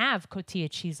didn't have cotija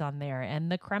cheese on there.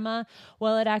 And the crema,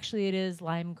 well, it is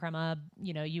lime crema.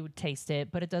 You would taste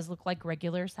it, but it does look like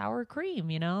regular sour cream.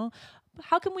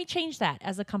 How can we change that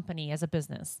as a company, as a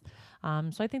business?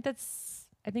 So I think that's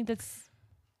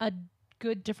a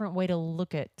good different way to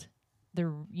look at the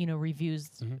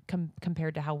reviews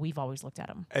compared to how we've always looked at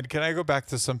them. And can I go back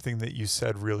to something that you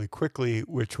said really quickly,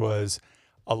 which was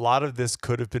a lot of this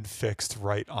could have been fixed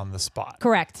right on the spot.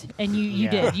 Correct. And you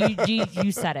did.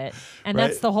 You said it. And Right.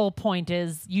 that's the whole point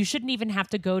is you shouldn't even have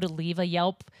to go to leave a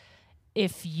Yelp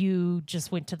if you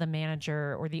just went to the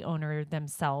manager or the owner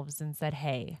themselves and said,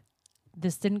 hey,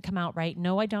 this didn't come out right.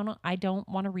 No, I don't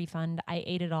want a refund. I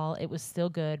ate it all. It was still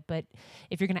good. But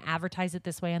if you're going to advertise it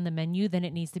this way on the menu, then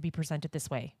it needs to be presented this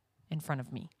way in front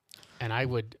of me. And I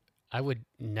would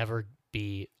never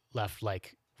be left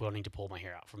like wanting to pull my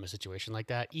hair out from a situation like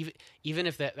that. Even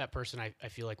if that person I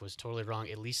feel like was totally wrong,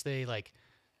 at least they like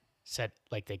said,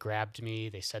 like they grabbed me,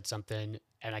 they said something,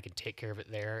 and I can take care of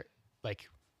it there, like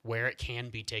where it can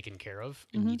be taken care of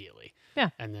immediately. Yeah.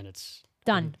 And then it's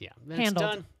Done. Then Handled.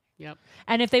 it's done. Yep.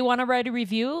 And if they want to write a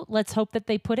review, let's hope that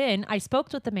they put in, I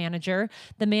spoke with the manager.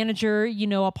 The manager,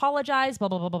 apologized, blah,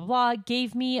 blah, blah, blah, blah,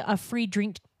 gave me a free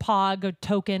drink pog, a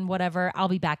token, whatever. I'll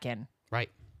be back in.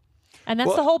 Right. And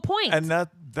that's the whole point. And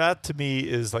that to me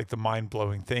is like the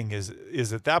mind-blowing thing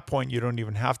is at that point, you don't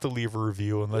even have to leave a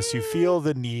review unless you feel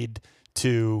the need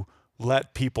to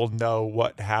let people know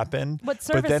what happened. What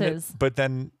services. But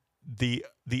then the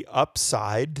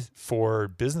upside for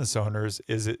business owners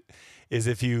is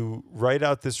if you write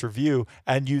out this review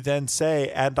and you then say,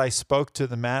 and I spoke to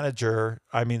the manager,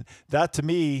 I mean, that to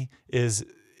me is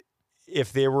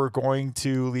if they were going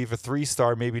to leave a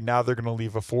 3-star, maybe now they're going to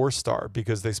leave a 4-star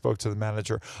because they spoke to the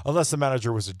manager, unless the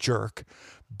manager was a jerk.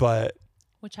 But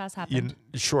which has happened.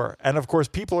 Sure. And of course,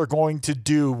 people are going to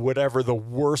do whatever the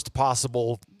worst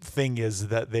possible thing is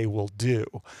that they will do.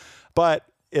 But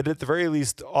it at the very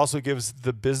least also gives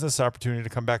the business opportunity to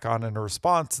come back on in a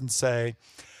response and say,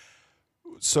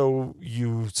 so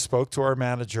you spoke to our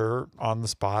manager on the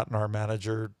spot and our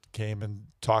manager came and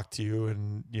talked to you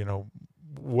and,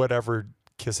 whatever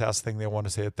kiss-ass thing they want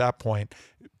to say at that point.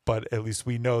 But at least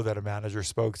we know that a manager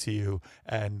spoke to you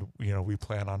and, we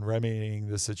plan on remedying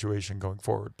the situation going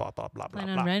forward, blah, blah, blah, blah,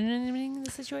 Plan blah. on remedying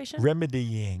the situation?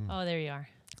 Remedying. Oh, there you are.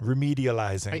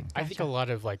 Remedializing. I think a lot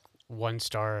of like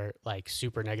 1-star, like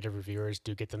super negative reviewers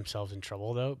do get themselves in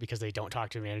trouble though, because they don't talk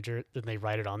to a manager, then they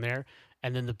write it on there.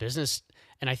 And then the business,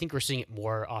 and I think we're seeing it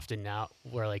more often now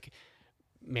where like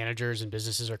managers and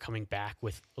businesses are coming back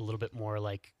with a little bit more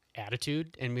like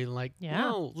attitude and being like,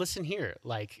 no, listen here.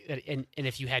 Like, and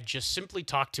if you had just simply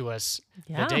talked to us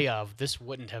the day of, this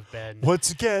wouldn't have been.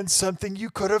 Once again, something you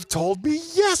could have told me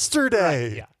yesterday.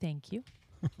 Right, yeah. Thank you.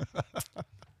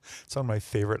 It's one of my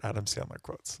favorite Adam Sandler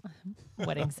quotes.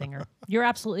 Wedding singer. You're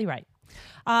absolutely right.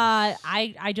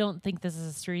 I don't think this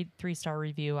is a 3-star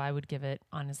review. I would give it,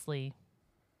 honestly,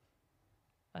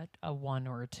 a 1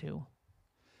 or a 2.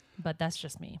 But that's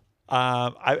just me.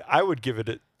 I would give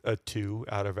it a 2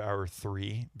 out of our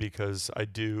 3 because I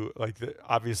do like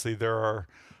obviously there are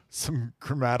some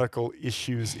grammatical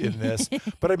issues in this,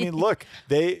 but I mean, look,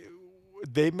 they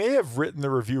may have written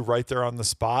the review right there on the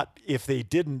spot. If they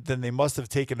didn't, then they must have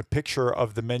taken a picture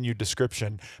of the menu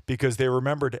description because they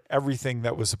remembered everything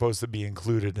that was supposed to be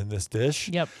included in this dish.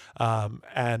 Yep.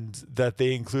 And that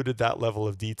they included that level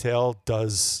of detail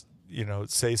does,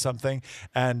 say something.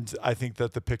 And I think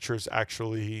that the pictures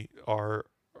actually are.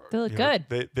 They look good.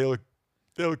 They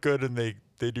look good, and they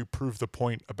do prove the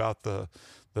point about the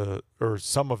or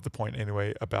some of the point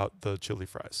anyway about the chili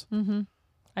fries. Mm-hmm.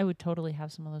 I would totally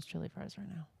have some of those chili fries right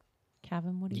now.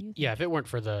 Kevin, what do you think? Yeah, if it weren't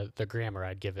for the grammar,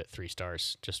 I'd give it 3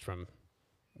 stars just from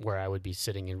where I would be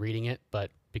sitting and reading it.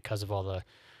 But because of all the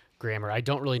grammar, I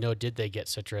don't really know, did they get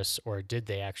citrus or did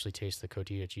they actually taste the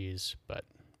cotija cheese? But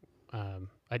 2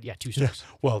 stars.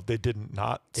 Yeah. Well, they didn't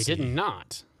not. They did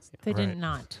not. They Right. did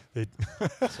not.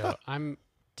 So I'm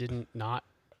not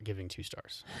giving 2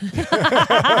 stars.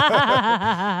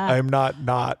 I'm not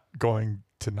going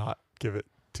to not give it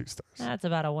 2 stars. That's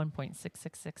about a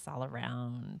 1.666 all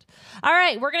around. All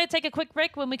right, we're going to take a quick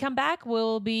break. When we come back,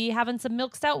 we'll be having some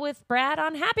milk stout with Brad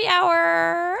on Happy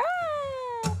Hour.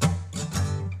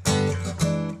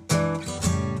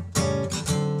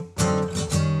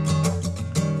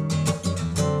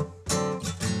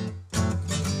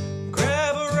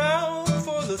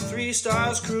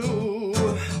 Stars crew.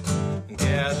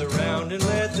 Gather round and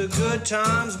let the good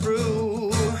times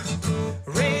brew.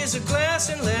 Raise a glass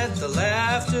and let the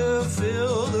laughter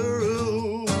fill the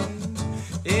room.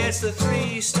 It's the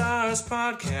 3 Stars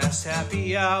Podcast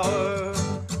Happy Hour.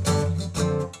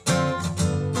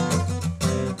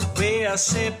 We are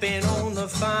sipping on the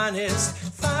finest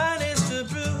of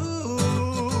brews.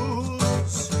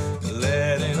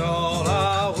 Letting all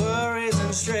our worries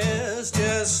and stress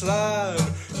just slide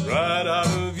right out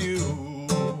of you.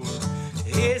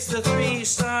 It's the 3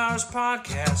 Stars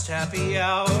Podcast Happy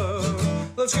Hour.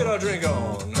 Let's get our drink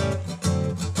on.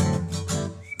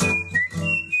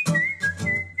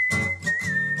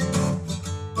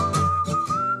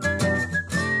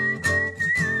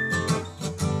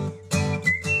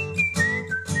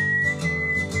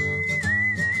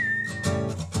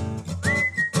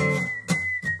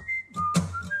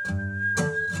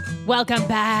 Welcome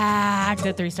back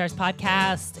to 3 Stars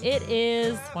Podcast. It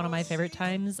is one of my favorite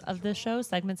times of the show,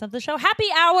 segments of the show. Happy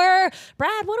Hour.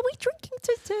 Brad, what are we drinking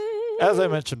today? As I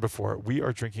mentioned before, we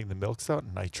are drinking the Milk Stout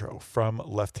Nitro from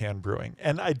Left Hand Brewing.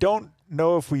 And I don't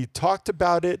know if we talked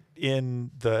about it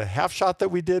in the half shot that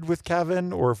we did with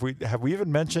Kavan, or if we even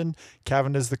mentioned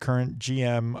Kavan is the current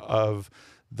GM of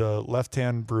the Left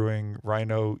Hand Brewing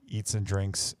Rhino Eats and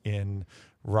Drinks in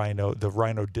the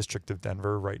Rhino district of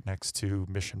Denver, right next to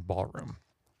Mission Ballroom.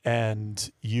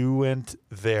 And you went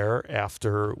there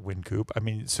after Koop. I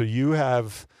mean, so you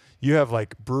have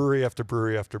like brewery after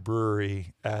brewery after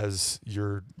brewery as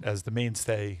the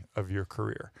mainstay of your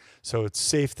career. So it's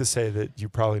safe to say that you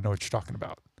probably know what you're talking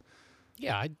about.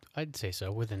 Yeah, I'd say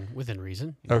so within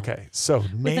reason. Okay, so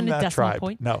name that tribe.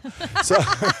 Point. No, so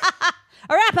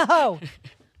Arapaho.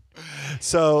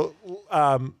 So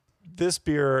this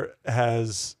beer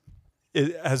is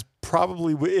it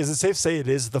safe to say it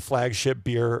is the flagship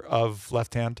beer of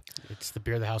Left Hand? It's the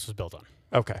beer the house was built on.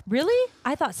 Okay. Really?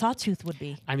 I thought Sawtooth would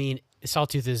be. I mean,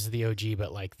 Sawtooth is the OG,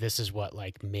 but like this is what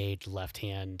like made Left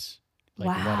Hand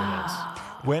what it is.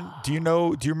 When do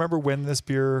you remember when this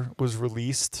beer was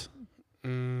released?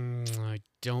 I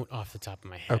don't off the top of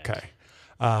my head. Okay.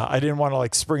 I didn't want to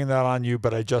like spring that on you,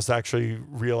 but I just actually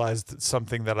realized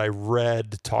something that I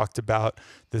read talked about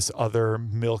this other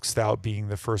milk stout being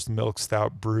the first milk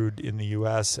stout brewed in the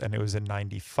U.S., and it was in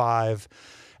 95.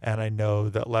 And I know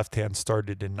that Left Hand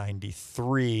started in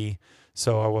 93,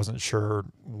 so I wasn't sure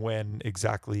when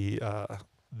exactly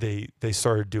they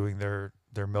started doing their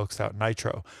milk stout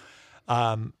Nitro.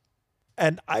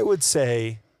 And I would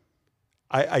say,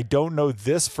 I don't know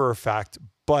this for a fact,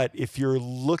 but if you're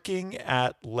looking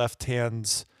at Left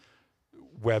Hand's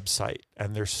website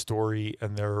and their story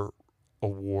and their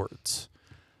awards,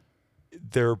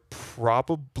 they're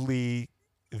probably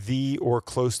the or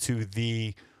close to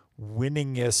the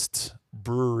winningest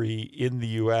brewery in the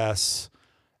U.S.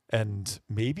 and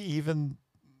maybe even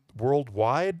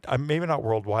worldwide. Maybe not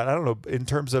worldwide. I don't know. In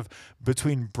terms of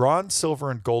between bronze, silver,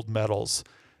 and gold medals,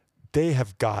 they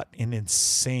have got an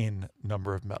insane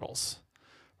number of medals.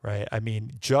 Right. I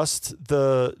mean, just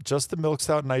the Milk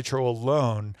Stout Nitro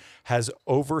alone has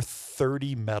over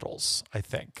 30 medals, I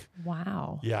think.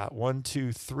 Wow. Yeah. 1,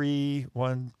 2, 3,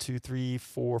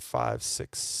 4, 5,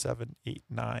 6, 7, 8,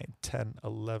 9, 10,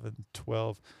 11,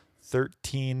 12,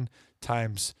 13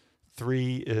 times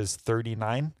 3 is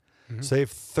 39. Mm-hmm. So they have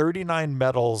 39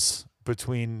 medals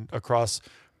across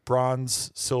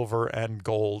bronze, silver, and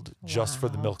gold just for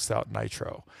the Milk Stout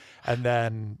Nitro. And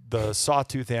then the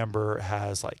Sawtooth Amber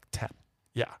has like 10.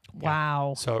 Yeah.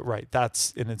 Wow. So, right.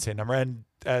 That's an insane number.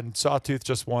 And Sawtooth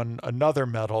just won another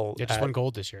medal. Yeah, just won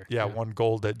gold this year. Yeah, won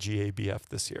gold at GABF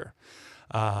this year.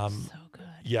 So good.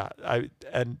 Yeah.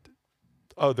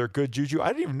 They're Good Juju. I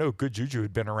didn't even know Good Juju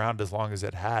had been around as long as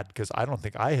it had, because I don't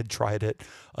think I had tried it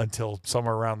until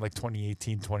somewhere around like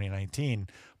 2018, 2019.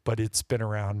 But it's been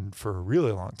around for a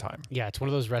really long time. Yeah, it's one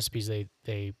of those recipes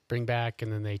they bring back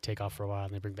and then they take off for a while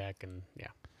and they bring back and yeah.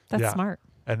 That's smart.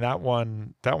 And that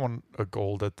won a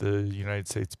gold at the United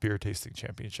States Beer Tasting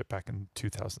Championship back in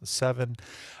 2007.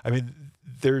 I mean,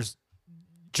 there's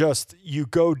just, you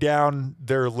go down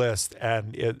their list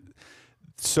and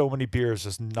so many beers,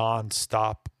 just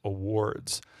nonstop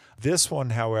awards. This one,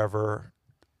 however,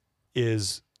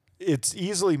 it's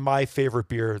easily my favorite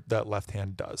beer that Left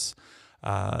Hand does.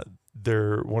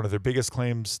 One of their biggest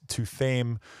claims to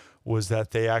fame was that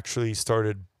they actually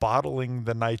started bottling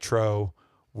the Nitro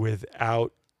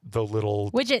without the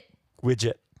little widget.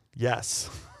 Yes.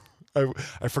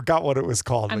 I forgot what it was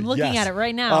called. I'm looking at it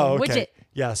right now. Oh, okay. Widget.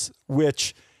 Yes.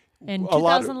 Which in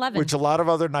 2011. Which a lot of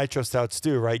other Nitro stouts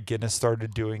do, right? Guinness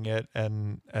started doing it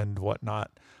and whatnot.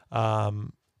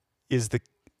 Is the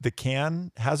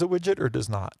can has a widget or does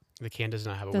not? The can does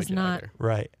not have a Does widget not. either.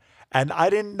 Right. And I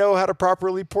didn't know how to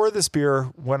properly pour this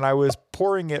beer when I was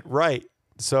pouring it right.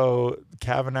 So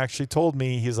Kavan actually told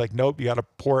me, he's like, nope, you got to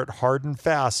pour it hard and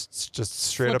fast. It's just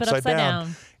straight Flip it upside down.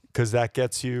 down. Because that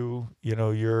gets you,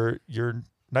 your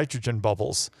nitrogen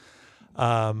bubbles.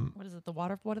 What is it? The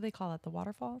water? What do they call it? The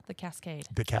waterfall? The cascade.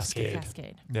 The cascade.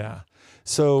 Cascade. Yeah.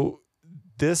 So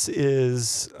this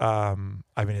is,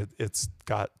 it's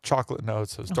got chocolate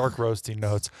notes, those dark roasty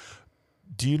notes.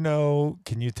 Do you know,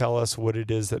 can you tell us what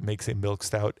it is that makes a milk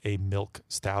stout?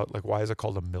 Like, why is it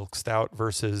called a milk stout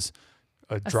versus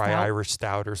a dry stout? Irish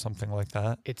stout or something like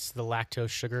that? It's the lactose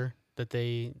sugar that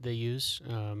they use,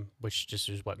 which just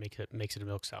is what makes it a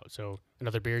milk stout. So in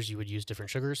other beers, you would use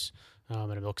different sugars. In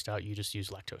a milk stout, you just use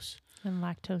lactose. And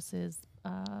lactose is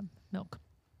milk.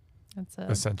 It's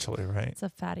Essentially, right? It's a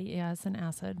fatty. Yeah, it's an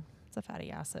acid. It's a fatty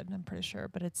acid. I'm pretty sure,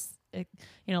 but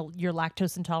you're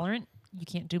lactose intolerant. You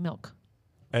can't do milk.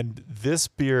 And this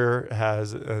beer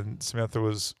has, and Samantha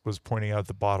was pointing out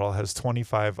the bottle has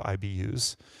 25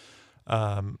 IBUs.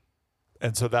 And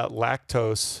so that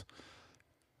lactose,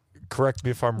 correct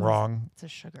me if I'm wrong. It's a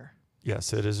sugar.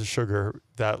 Yes, it is a sugar.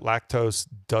 That lactose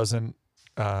doesn't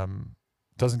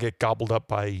get gobbled up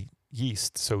by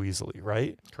yeast so easily,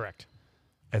 right? Correct.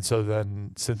 And so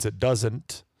then since it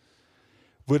doesn't,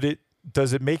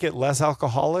 does it make it less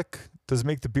alcoholic? Does it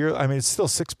make the beer, it's still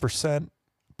 6%.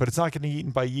 But it's not getting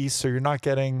eaten by yeast, so you're not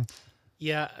getting.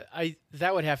 Yeah,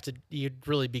 that would have to. You'd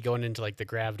really be going into like the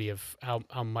gravity of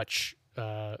how much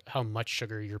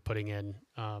sugar you're putting in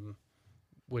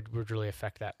would really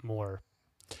affect that more.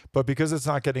 But because it's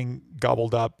not getting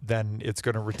gobbled up, then it's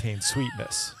going to retain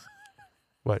sweetness.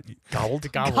 What,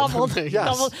 gobbled? Gobbled. Yes.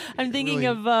 Gobbled. I'm thinking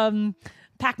of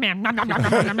Pac-Man. Nom, nom, nom,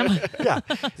 nom, nom, nom. Yeah,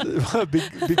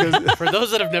 because For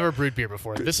those that have never brewed beer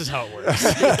before, this is how it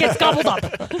works. It gets gobbled up.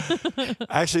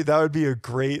 actually that would be a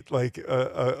great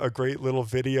a great little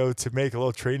video to make, a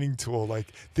little training tool. Like,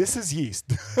 this is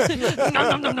yeast. Nom,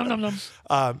 nom, nom, nom, nom,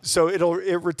 nom. So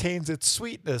it retains its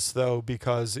sweetness though,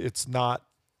 because it's not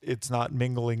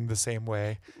mingling the same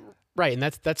way. Right, and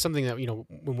that's something that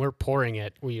when we're pouring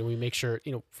it, we make sure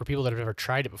for people that have never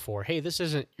tried it before. Hey, this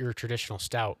isn't your traditional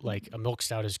stout. Like a milk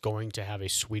stout is going to have a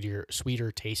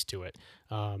sweeter taste to it,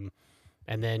 and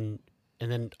then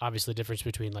obviously the difference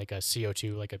between like a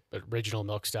CO2, like a original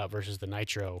milk stout versus the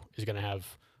nitro is going to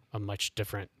have a much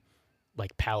different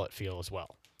like palate feel as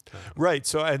well. Right.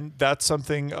 So, and that's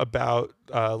something about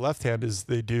Left Hand is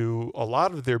they do a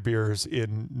lot of their beers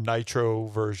in nitro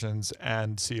versions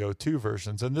and CO2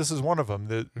 versions. And this is one of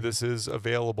them. This is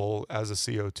available as a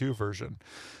CO2 version.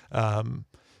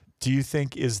 Do you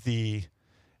think is the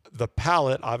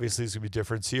palate obviously is going to be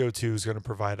different? CO2 is going to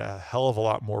provide a hell of a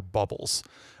lot more bubbles.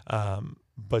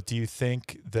 But do you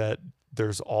think that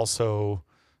there's also,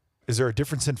 is there a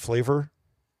difference in flavor?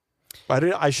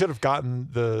 I should have gotten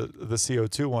the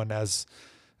CO2 one as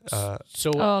a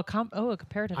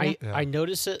comparative. I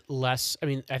notice it less. I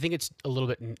think it's a little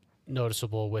bit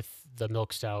noticeable with the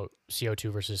milk stout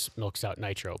CO2 versus milk stout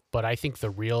nitro. But I think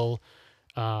the real,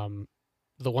 the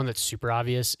one that's super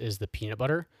obvious is the peanut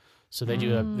butter. So they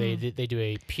do they do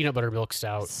a peanut butter milk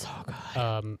stout, So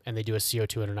good. and they do a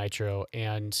CO2 and a nitro,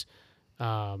 and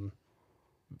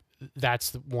that's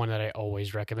the one that I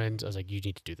always recommend. I was like, you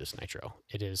need to do this nitro.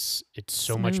 It's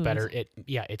so much better.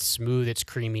 It's smooth, it's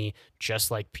creamy,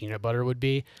 just like peanut butter would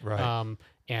be. Right.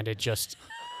 And it just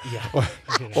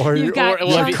or You've got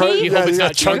you hope it's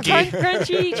not chunky.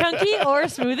 Crunchy, chunky, or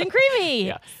smooth and creamy.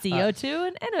 Yeah. CO2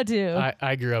 and NO2.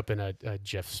 I grew up in a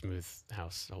Jeff Smooth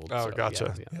household. Oh, so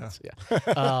gotcha.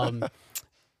 Yeah.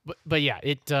 But yeah,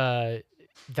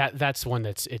 that's one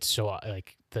it's so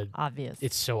like Obvious.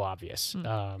 It's so obvious.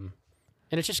 And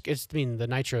the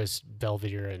nitro is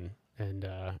Belvedere and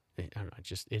I don't know,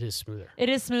 it is smoother. It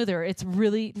is smoother. It's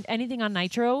really anything on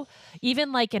nitro,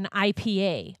 even like an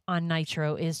IPA on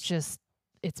nitro is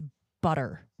it's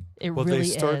butter. It really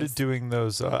is. They started doing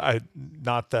those.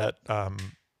 Not that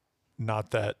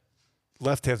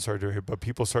Left Hand started doing it, but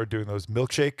people started doing those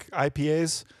milkshake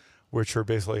IPAs, which are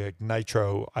basically like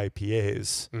nitro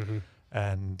IPAs,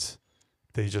 and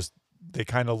they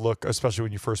kind of look, especially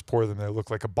when you first pour them, they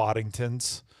look like a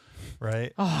Boddington's,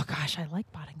 right? Oh gosh, I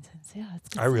like Boddington's. Yeah, it's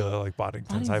good. I really like Boddington's.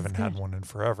 Boddington's I haven't had good. one in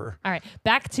forever. All right,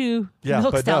 back to Yeah,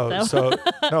 milk but stout, no, though. so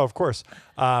no, of course.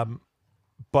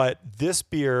 But this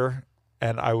beer,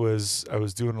 and I was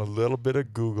doing a little bit of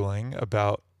Googling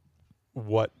about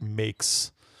what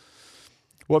makes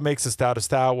a stout,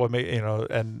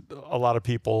 and a lot of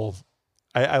people,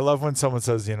 I love when someone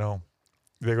says, they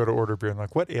go to order beer and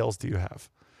like, what ales do you have?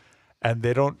 And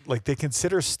they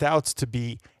consider stouts to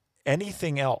be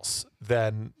anything else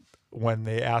than when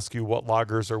they ask you what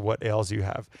lagers or what ales you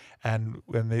have. And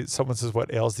when someone says,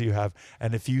 what ales do you have?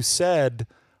 And if you said,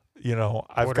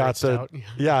 I've got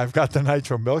I've got the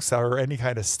nitro milk stout or any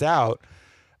kind of stout,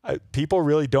 people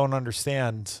really don't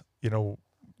understand,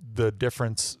 the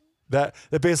difference that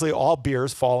basically all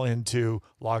beers fall into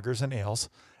lagers and ales,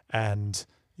 and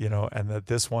that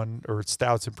this one, or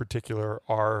stouts in particular,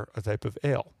 are a type of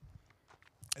ale.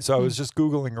 So I was just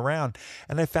Googling around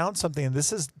and I found something, and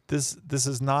this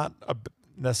is not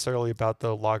necessarily about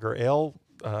the lager ale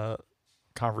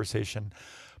conversation,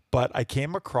 but I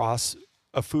came across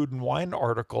a Food and Wine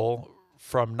article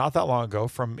from not that long ago,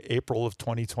 from April of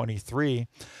 2023,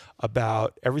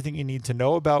 about everything you need to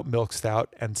know about milk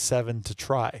stout and 7 to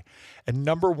try. And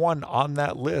number 1 on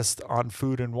that list on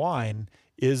Food and Wine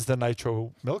is the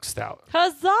nitro milk stout.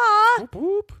 Huzzah! Whoop,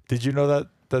 whoop. Did you know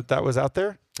that was out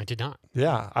there? I did not.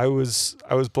 Yeah, I was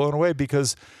blown away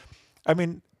because, I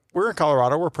mean, we're in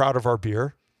Colorado. We're proud of our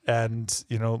beer, and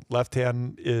Left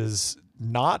Hand is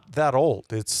not that old.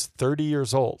 It's 30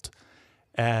 years old,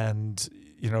 and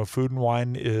Food and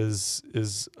Wine is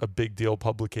a big deal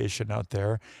publication out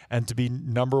there, and to be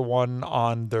number 1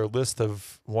 on their list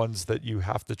of ones that you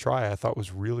have to try, I thought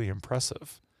was really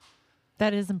impressive.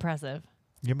 That is impressive.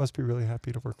 You must be really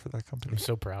happy to work for that company. I'm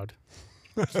so proud.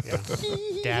 Yeah.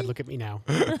 Dad, look at me now.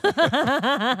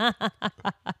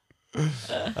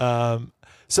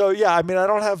 So yeah, I mean, I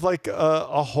don't have like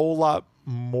a whole lot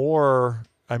more,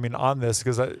 on this,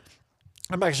 because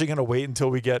I'm actually going to wait until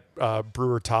we get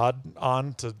Brewer Todd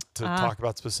on to talk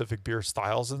about specific beer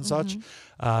styles and such.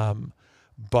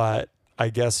 But I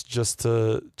guess just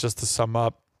to sum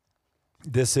up,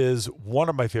 this is one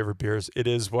of my favorite beers. It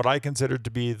is what I consider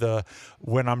to be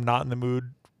when I'm not in the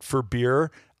mood for beer,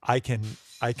 I can.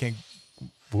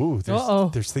 Ooh,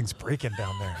 there's things breaking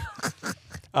down there.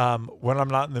 When I'm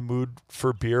not in the mood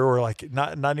for beer, or like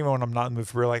not even when I'm not in the mood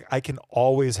for beer, like I can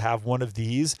always have one of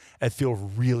these and feel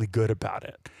really good about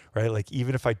it, right? Like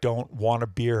even if I don't want a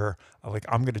beer,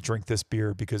 I'm going to drink this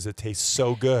beer because it tastes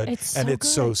so good it's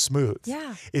so smooth.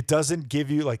 Yeah, it doesn't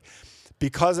give you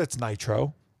because it's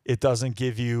nitro. It doesn't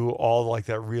give you all like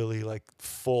that really like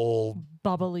full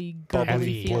bubbly,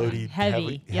 heavy, bloated,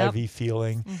 heavy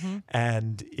feeling.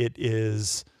 And it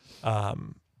is,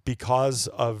 because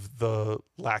of the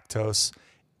lactose,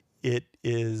 it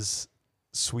is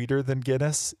sweeter than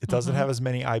Guinness. It doesn't have as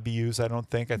many IBUs, I don't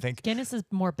think. I think Guinness is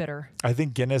more bitter. I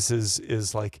think Guinness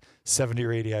is like 70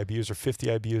 or 80 IBUs or 50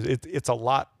 IBUs. It's a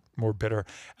lot more bitter.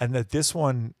 And that this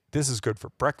is good for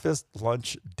breakfast,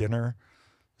 lunch, dinner.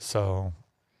 So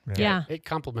yeah. It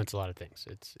complements a lot of things.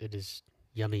 It is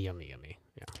yummy, yummy, yummy.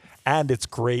 Yeah. And it's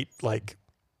great, like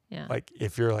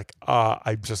if you're like,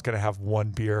 I'm just going to have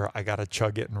one beer, I got to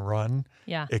chug it and run.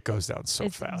 Yeah. It goes down so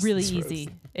fast. It's really easy.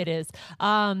 It is.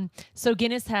 So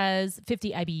Guinness has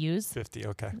 50 IBUs. 50,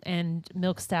 okay. And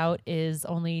milk stout is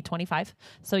only 25.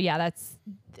 So yeah,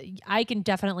 I can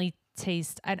definitely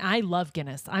taste, and I love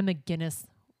Guinness. I'm a Guinness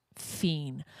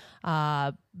fiend.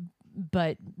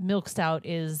 But milk stout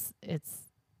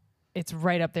it's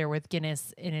right up there with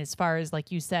Guinness. And as far as,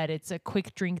 like you said, it's a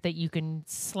quick drink that you can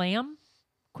slam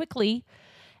quickly,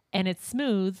 and it's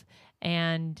smooth,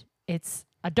 and it's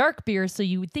a dark beer, so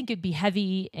you would think it'd be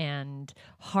heavy and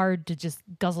hard to just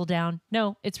guzzle down.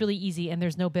 No, it's really easy, and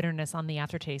there's no bitterness on the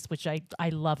aftertaste, which I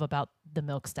love about the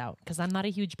milk stout, because I'm not a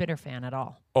huge bitter fan at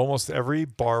all. Almost every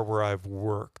bar where I've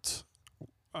worked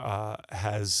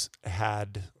has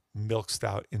had milk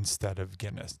stout instead of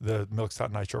Guinness, the milk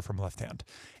stout nitro from Left Hand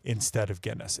instead of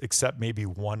Guinness, except maybe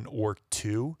 1 or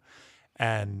 2.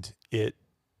 And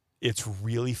it's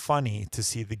really funny to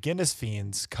see the Guinness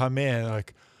fiends come in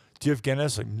like, do you have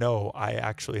Guinness? Like, no, I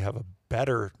actually have a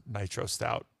better nitro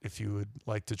stout if you would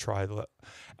like to try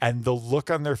and the look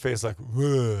on their face like,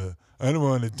 I don't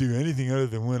want to do anything other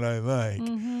than what I like.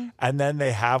 And then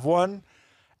they have one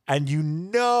and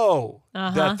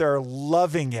that they're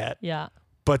loving it. Yeah.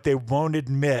 But they won't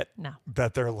admit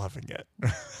that they're loving it.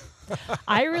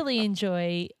 I really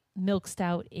enjoy milk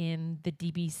stout in the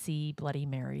DBC Bloody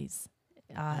Marys.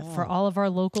 For all of our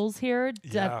locals here,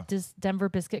 Denver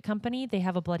Biscuit Company, they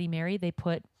have a Bloody Mary. They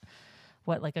put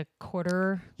like a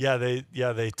quarter. Yeah,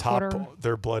 they top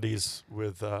their bloodies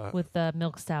with the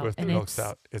milk stout. With the milk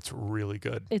stout, it's really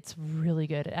good. It's really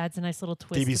good. It adds a nice little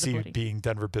twist. DBC to the bloody. Being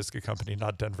Denver Biscuit Company,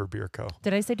 not Denver Beer Co.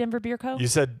 Did I say Denver Beer Co? You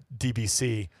said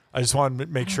DBC. I just wanted to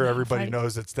make sure everybody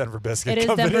knows it's Denver Biscuit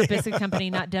Company. It is Denver Biscuit Company,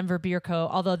 not Denver Beer Co.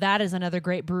 Although that is another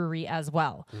great brewery as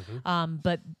well.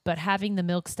 But having the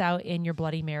milk stout in your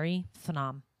Bloody Mary,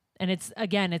 phenom. And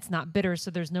it's not bitter,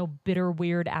 so there's no bitter,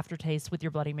 weird aftertaste with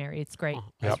your Bloody Mary. It's great. Oh,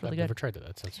 It's really I've good. never tried that.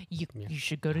 That sounds. You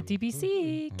should go to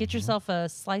DBC, get yourself a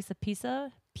slice of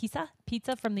pizza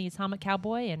from the Atomic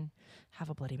Cowboy, and have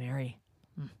a Bloody Mary.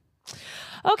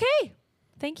 Okay,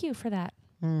 thank you for that.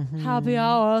 Happy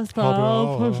hour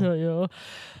style. Appreciate you.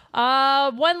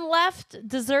 One left,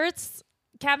 desserts.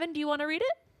 Kevin, do you want to read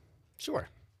it? Sure.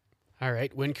 All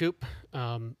right, Koop,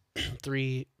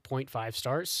 3.5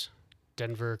 stars.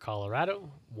 Denver,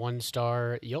 Colorado, 1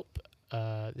 star. Yelp.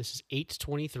 This is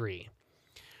 823.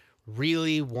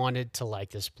 Really wanted to like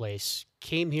this place.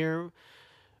 Came here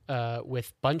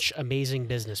with bunch amazing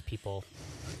business people.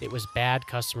 It was bad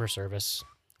customer service.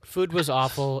 Food was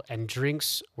awful, and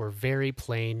drinks were very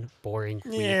plain, boring.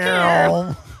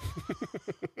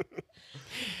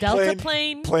 Delta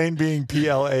plane. Plane being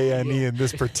Plane in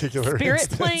this particular Spirit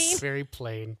instance. plane. Very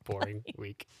plain, boring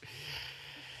week.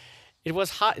 It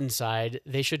was hot inside.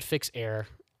 They should fix air.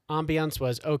 Ambiance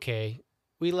was okay.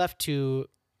 We left to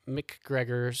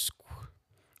McGregor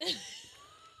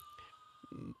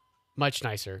much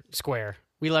nicer. Square.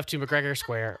 We left to McGregor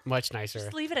Square. Much nicer.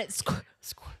 Just leave it at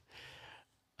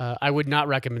I would not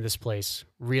recommend this place.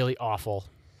 Really awful.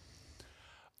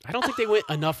 I don't think they went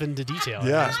enough into detail.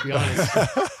 Yeah. To be honest.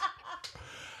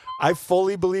 I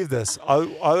fully believe this.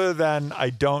 Other than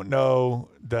I don't know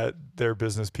that their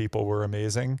business people were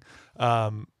amazing.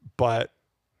 But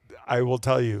I will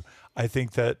tell you, I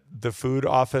think that the food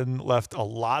often left a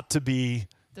lot to be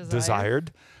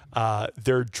desired.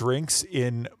 Their drinks,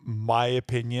 in my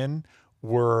opinion,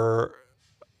 were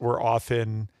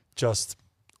often just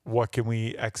what can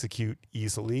we execute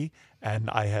easily,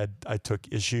 and I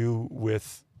took issue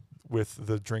with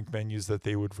the drink menus that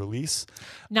they would release.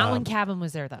 Not when Kavan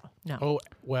was there, though. No. Oh,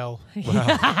 well.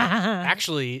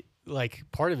 Actually, like,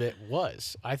 part of it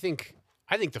was, I think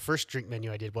the first drink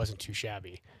menu I did wasn't too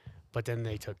shabby, but then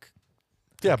they took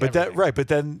but everything. but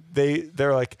then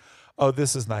they're like, oh,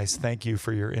 this is nice. Thank you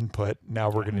for your input. Now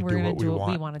we're going to do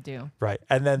what we want to do. Right.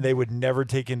 And then they would never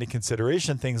take into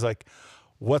consideration things like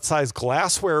what size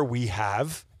glassware we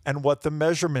have and what the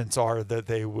measurements are that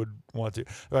they would want to.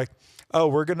 Like, oh,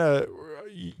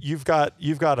 you've got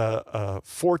a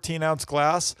 14-ounce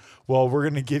glass. Well, we're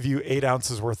going to give you 8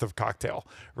 ounces worth of cocktail,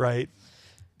 right?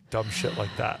 Dumb shit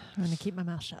like that. I'm going to keep my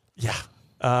mouth shut. Yeah.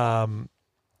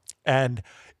 And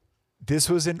this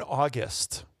was in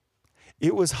August.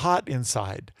 It was hot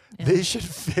inside. Yeah. They should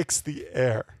fix the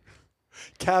air.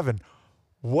 Kavan,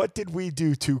 what did we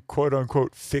do to quote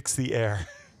unquote fix the air?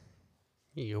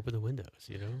 You open the windows,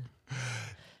 you know?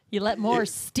 You let more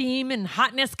steam and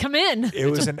hotness come in. It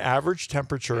was an average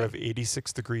temperature of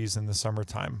 86 degrees in the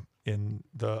summertime in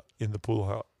the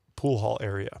pool hall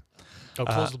area. Oh,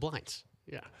 close the blinds.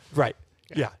 Yeah. Right.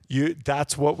 Yeah.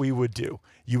 That's what we would do.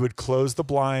 You would close the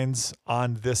blinds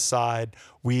on this side.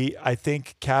 I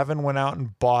think Kavan went out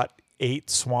and bought 8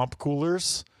 swamp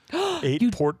coolers,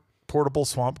 8 portable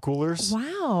swamp coolers.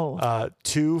 Wow.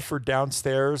 2 for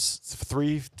downstairs,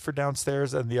 3 for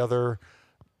downstairs, and the other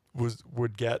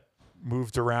would get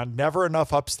moved around. Never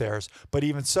enough upstairs, but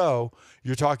even so,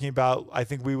 you're talking about, I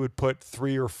think we would put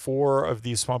 3 or 4 of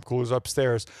these swamp coolers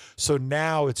upstairs. So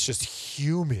now it's just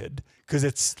humid because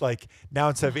it's like, now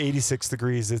instead of 86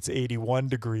 degrees, it's 81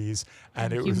 degrees.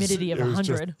 And it humidity of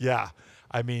 100. Yeah.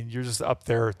 I mean, you're just up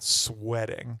there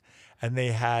sweating. And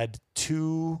they had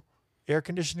 2 air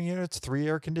conditioning units, 3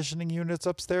 air conditioning units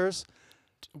upstairs.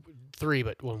 3,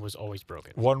 but one was always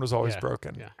broken. One was always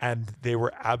broken. Yeah. And they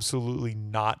were absolutely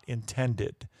not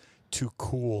intended to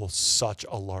cool such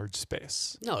a large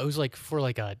space. No, it was like for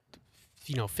like a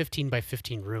 15 by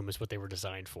 15 room is what they were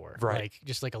designed for. Right. Like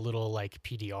just like a little like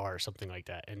PDR or something like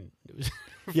that. And it was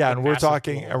and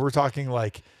we're talking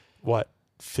like what,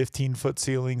 15-foot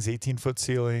ceilings, 18-foot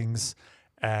ceilings,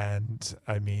 and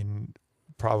I mean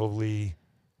probably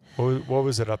what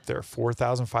was it up there?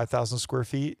 4,000, 5,000 square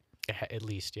feet? At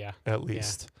least, yeah. At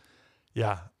least.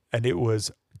 Yeah. And it was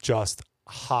just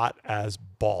hot as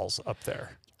balls up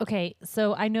there. Okay,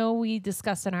 so I know we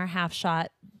discussed in our half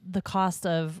shot the cost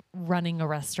of running a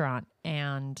restaurant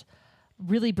and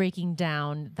really breaking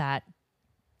down that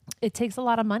it takes a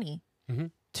lot of money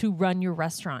to run your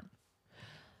restaurant.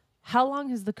 How long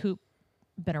has the Koop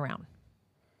been around?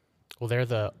 Well, they're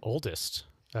the oldest.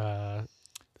 They're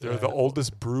the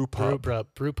oldest brew pub.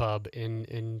 Brew pub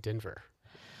in Denver.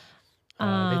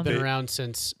 They've been around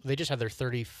since they just had their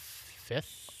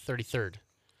 33rd.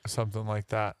 Something like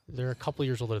that. They're a couple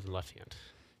years older than Left Hand.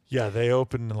 Yeah, they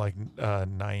opened in like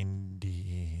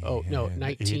 90. Oh, no,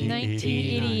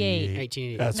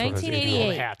 1988. That's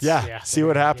 1988. Hats. Yeah. See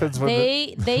what happens when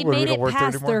they when we made don't it work there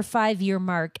past anymore? their 5-year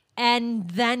mark and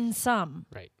then some.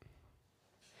 Right.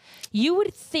 You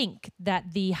would think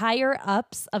that the higher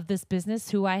ups of this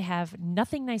business, who I have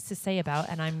nothing nice to say about,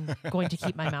 and I'm going to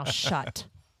keep my mouth shut,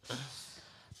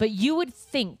 but you would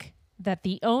think that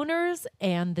the owners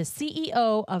and the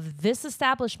CEO of this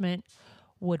establishment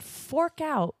would fork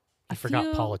out I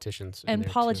forgot politicians. and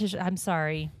politicians. I'm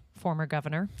sorry, former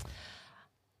governor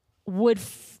would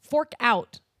fork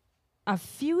out a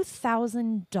few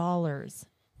 $1,000s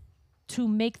to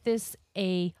make this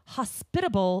a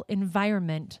hospitable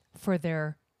environment for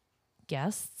their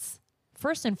guests.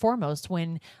 First and foremost,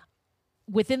 when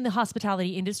within the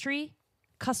hospitality industry,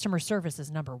 customer service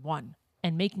is number one,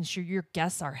 and making sure your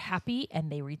guests are happy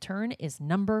and they return is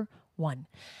number one.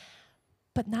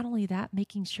 But not only that,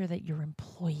 making sure that your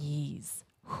employees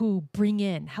who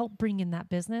help bring in that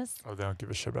business. Oh, they don't give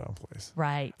a shit about employees.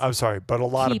 Right. I'm sorry, but a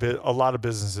lot of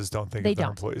businesses don't think of their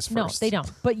employees first. No, they don't.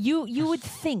 But you would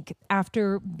think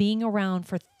after being around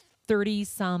for 30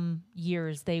 some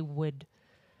years, they would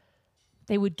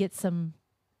get some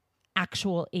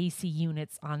actual AC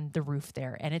units on the roof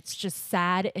there. And it's just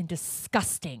sad and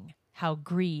disgusting how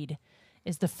greed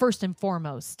is the first and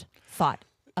foremost thought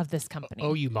of this company.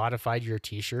 Oh, you modified your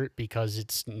T-shirt because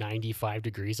it's 95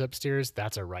 degrees upstairs?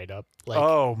 That's a write-up. Like,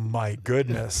 oh my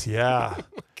goodness, yeah,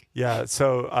 yeah.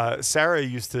 So Sarah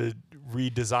used to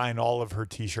redesign all of her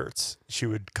T-shirts. She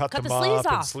would cut them the up sleeves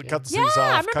and off. cut the sleeves off. I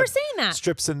remember cut seeing that.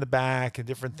 Strips in the back and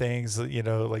different things,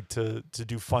 like to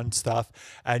do fun stuff.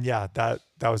 And yeah, that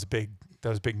was a big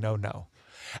no.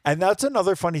 And that's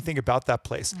another funny thing about that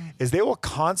place is they will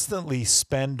constantly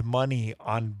spend money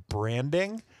on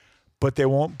branding, but they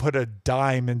won't put a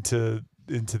dime into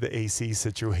the AC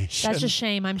situation. That's a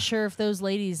shame. I'm sure if those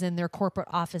ladies in their corporate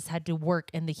office had to work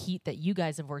in the heat that you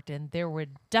guys have worked in, there would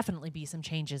definitely be some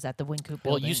changes at the Koop building.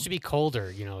 Well, it used to be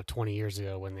colder, 20 years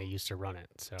ago when they used to run it.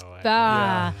 So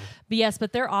But yes,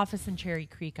 but their office in Cherry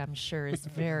Creek, I'm sure, is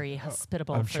very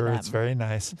hospitable. I'm for sure them. it's very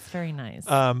nice. It's very nice.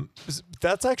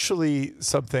 That's actually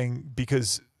something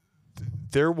because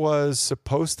there was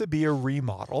supposed to be a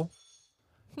remodel.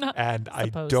 And I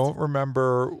don't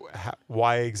remember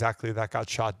why exactly that got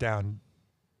shot down,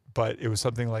 but it was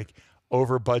something like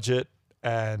over budget,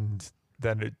 and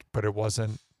then but it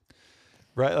wasn't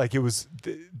right. Like it was,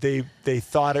 they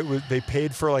thought it was. They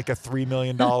paid for like a $3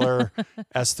 million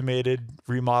estimated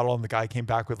remodel, and the guy came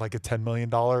back with like a $10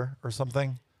 million or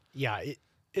something. Yeah,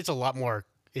 it's a lot more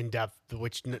in depth,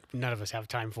 which none of us have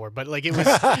time for. But like it was,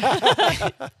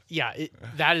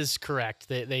 that is correct.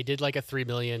 They did like a $3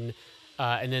 million.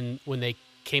 And then when they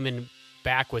came in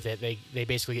back with it, they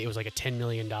basically, it was like a $10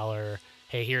 million,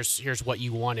 hey, here's what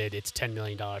you wanted. It's $10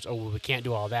 million. Oh, well, we can't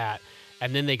do all that.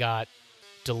 And then they got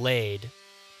delayed.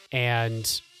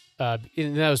 And that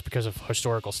was because of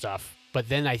historical stuff. But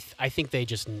then I think they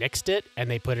just nixed it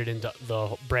and they put it into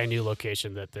the brand new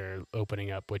location that they're opening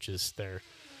up, which is their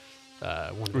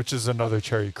which is another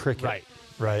Cherry Cricket.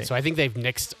 Right. So I think they've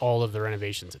nixed all of the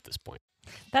renovations at this point.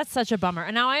 That's such a bummer.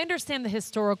 And now I understand the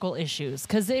historical issues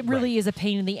because it really is a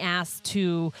pain in the ass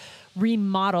to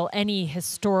remodel any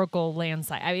historical land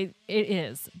site. I mean, it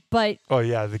is. But oh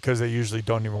yeah, because they usually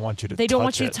don't even want you to. They don't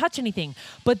want you to touch anything.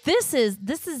 But this is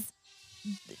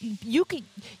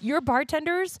your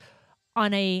bartenders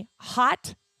on a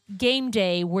hot game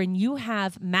day when you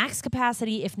have max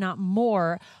capacity, if not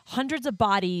more, hundreds of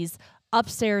bodies.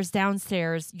 Upstairs,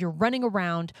 downstairs, you're running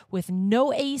around with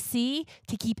no AC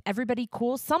to keep everybody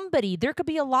cool. There could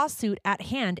be a lawsuit at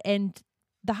hand, and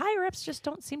the higher ups just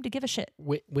don't seem to give a shit.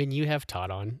 When you have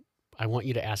Todd on, I want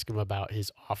you to ask him about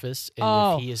his office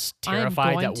and if he is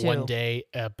terrified that one day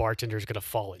a bartender is going to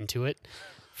fall into it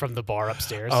from the bar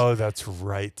upstairs. Oh, that's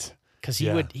right. Because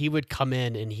he would come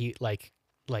in and he like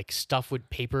stuff with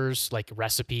papers, like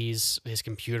recipes. His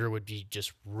computer would be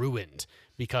just ruined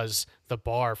because the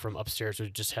bar from upstairs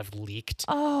would just have leaked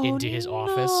into his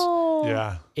office.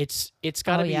 Yeah, it's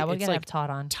got to be. Yeah, we're gonna like have Todd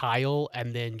on tile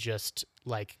and then just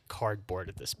like cardboard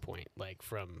at this point, like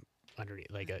from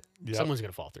underneath. Like someone's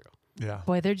gonna fall through. Yeah,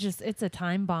 boy, it's a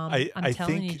time bomb. I'm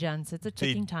telling you, gents, it's a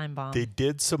ticking time bomb. They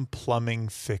did some plumbing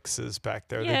fixes back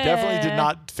there. Yeah. They definitely did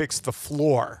not fix the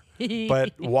floor.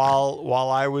 But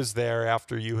while I was there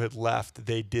after you had left,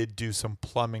 they did do some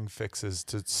plumbing fixes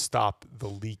to stop the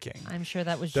leaking. I'm sure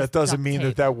that was just that doesn't duct mean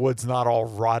tape. that wood's not all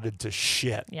rotted to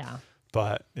shit. Yeah.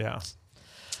 But yeah.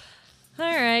 All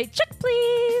right, check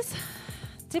please.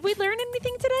 Did we learn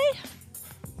anything today?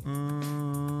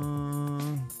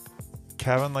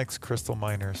 Kavan likes crystal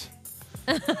miners.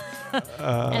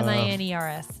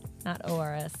 MINERS, not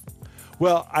ORS.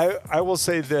 Well, I will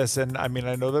say this, and I mean,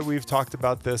 I know that we've talked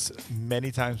about this many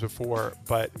times before,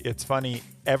 but it's funny.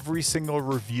 Every single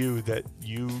review that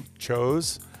you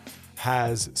chose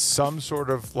has some sort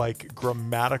of like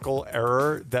grammatical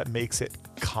error that makes it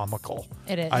comical.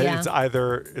 It is.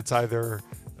 It's either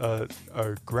a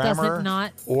grammar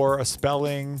not? or a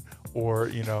spelling or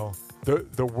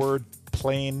the word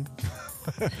plain.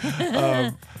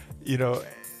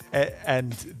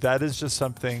 And that is just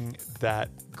something that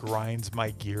grinds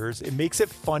my gears. It makes it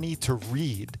funny to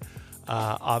read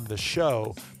on the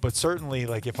show, but certainly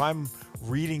like if I'm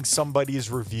reading somebody's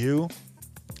review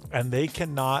and they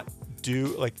cannot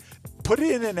put it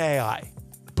in an AI,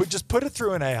 just put it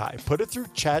through an AI, put it through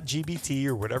ChatGPT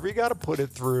or whatever you got to put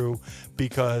it through,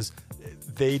 because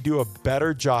they do a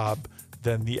better job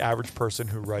than the average person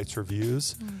who writes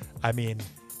reviews. I mean,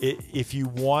 if you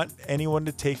want anyone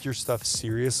to take your stuff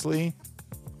seriously,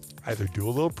 either do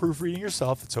a little proofreading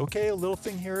yourself. It's okay, a little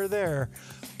thing here or there,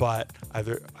 but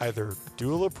either do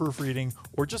a little proofreading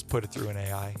or just put it through an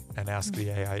AI and ask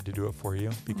the AI to do it for you,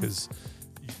 because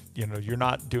you're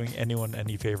not doing anyone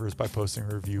any favors by posting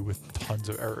a review with tons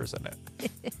of errors in it.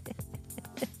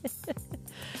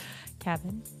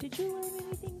 Kavan, did you learn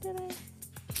anything today?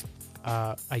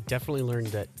 I definitely learned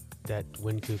that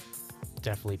Koop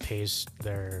definitely pays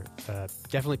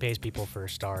people for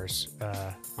stars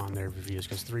on their reviews,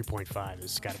 because 3.5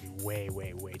 has got to be way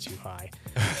too high.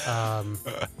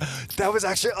 That was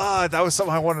actually that was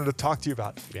something I wanted to talk to you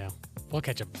about. Yeah, we'll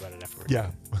catch up about it afterwards.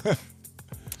 Yeah.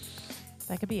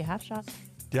 That could be a half shot.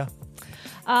 Yeah.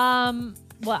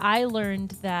 Well, I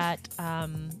learned that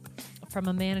from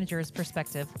a manager's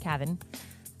perspective, Kavan,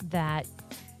 that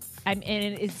and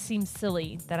it seems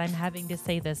silly that I'm having to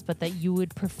say this, but that you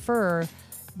would prefer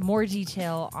more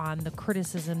detail on the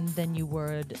criticism than you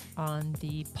would on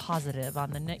the positive,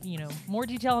 on the more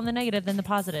detail on the negative than the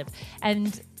positive.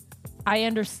 And I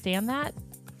understand that,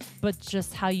 but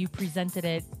just how you presented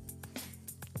it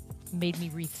made me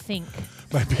rethink.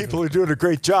 My people are doing a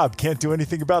great job. Can't do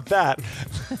anything about that.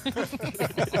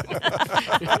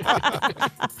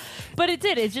 But it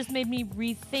did. It just made me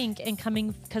rethink and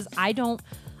because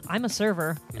I'm a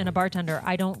server and a bartender.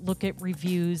 I don't look at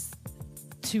reviews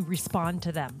to respond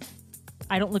to them.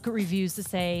 I don't look at reviews to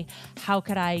say, how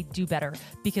could I do better?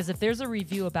 Because if there's a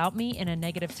review about me in a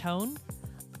negative tone,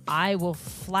 I will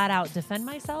flat out defend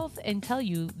myself and tell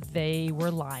you they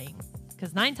were lying.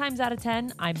 Because 9 times out of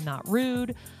 10, I'm not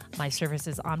rude. My service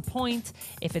is on point.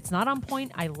 If it's not on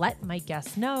point, I let my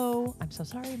guests know. I'm so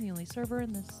sorry. I'm the only server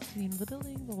in this the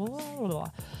building. Blah, blah, blah,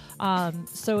 blah.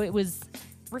 So it was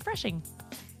refreshing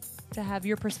to have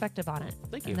your perspective on it.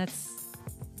 Thank you. And that's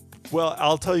Well,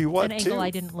 I'll tell you what, an angle I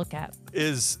didn't look at.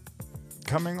 is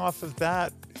coming off of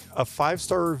that, a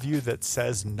 5-star review that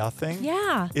says nothing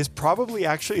is probably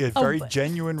actually a very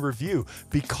genuine review,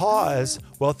 because,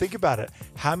 well, think about it.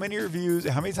 How many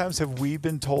times have we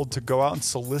been told to go out and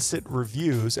solicit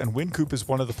reviews? And Koop is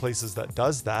one of the places that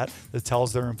does that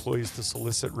tells their employees to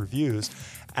solicit reviews.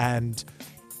 And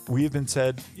we have been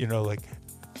said,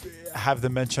 have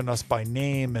them mention us by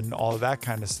name and all of that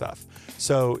kind of stuff.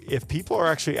 So if people are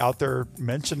actually out there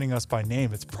mentioning us by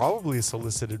name, it's probably a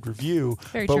solicited review.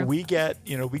 Very but true. we get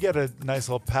a nice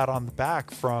little pat on the back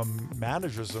from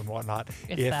managers and whatnot.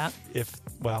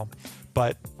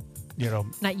 But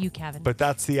Not you, Kavan. But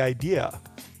that's the idea,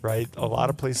 right? A lot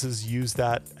of places use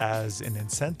that as an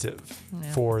incentive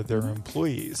for their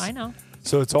employees. I know.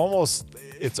 So it's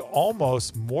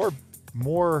almost more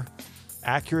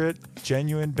accurate,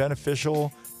 genuine,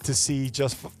 beneficial to see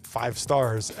just 5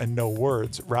 stars and no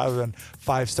words, rather than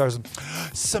 5 stars.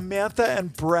 Samantha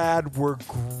and Brad were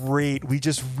great. We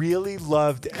just really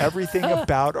loved everything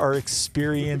about our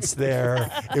experience there.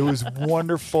 It was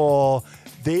wonderful.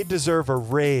 They deserve a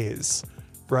raise,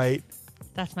 right?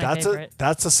 That's my favorite.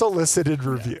 That's a solicited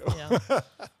review. Yeah.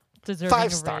 Deserving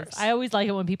 5 a stars. raise. I always like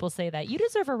it when people say that. You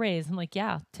deserve a raise. I'm like,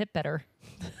 yeah, tip better.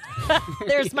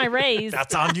 There's my raise.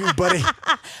 That's on you, buddy.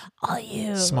 All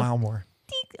you. Smile more.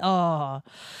 Oh.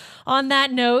 On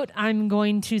that note, I'm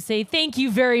going to say thank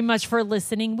you very much for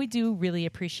listening. We do really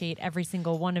appreciate every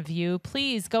single one of you.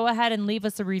 Please go ahead and leave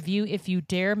us a review if you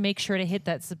dare. Make sure to hit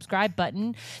that subscribe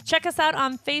button. Check us out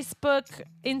on Facebook,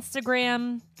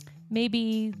 Instagram,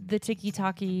 maybe the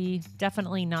Tiki-Taki,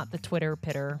 definitely not the Twitter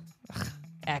pitter. Ugh,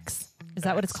 X. Is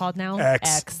that what it's called now?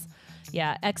 X.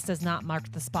 Yeah, X does not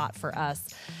mark the spot for us.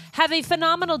 Have a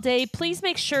phenomenal day. Please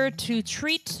make sure to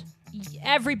treat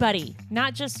everybody,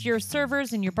 not just your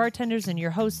servers and your bartenders and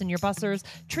your hosts and your bussers.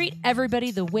 Treat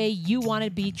everybody the way you want to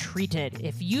be treated.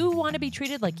 If you want to be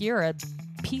treated like you're a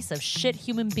piece of shit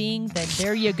human being, then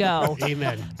there you go.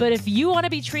 Amen. But if you want to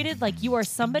be treated like you are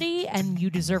somebody and you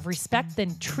deserve respect,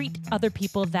 then treat other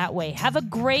people that way. Have a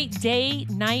great day,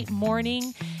 night,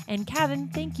 morning, And Kavan,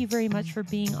 thank you very much for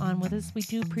being on with us. We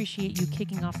do appreciate you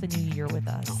kicking off the new year with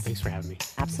us. Oh, thanks for having me.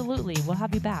 Absolutely. We'll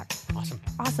have you back. Awesome.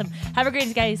 Awesome. Have a great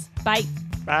day, guys. Bye.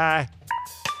 Bye.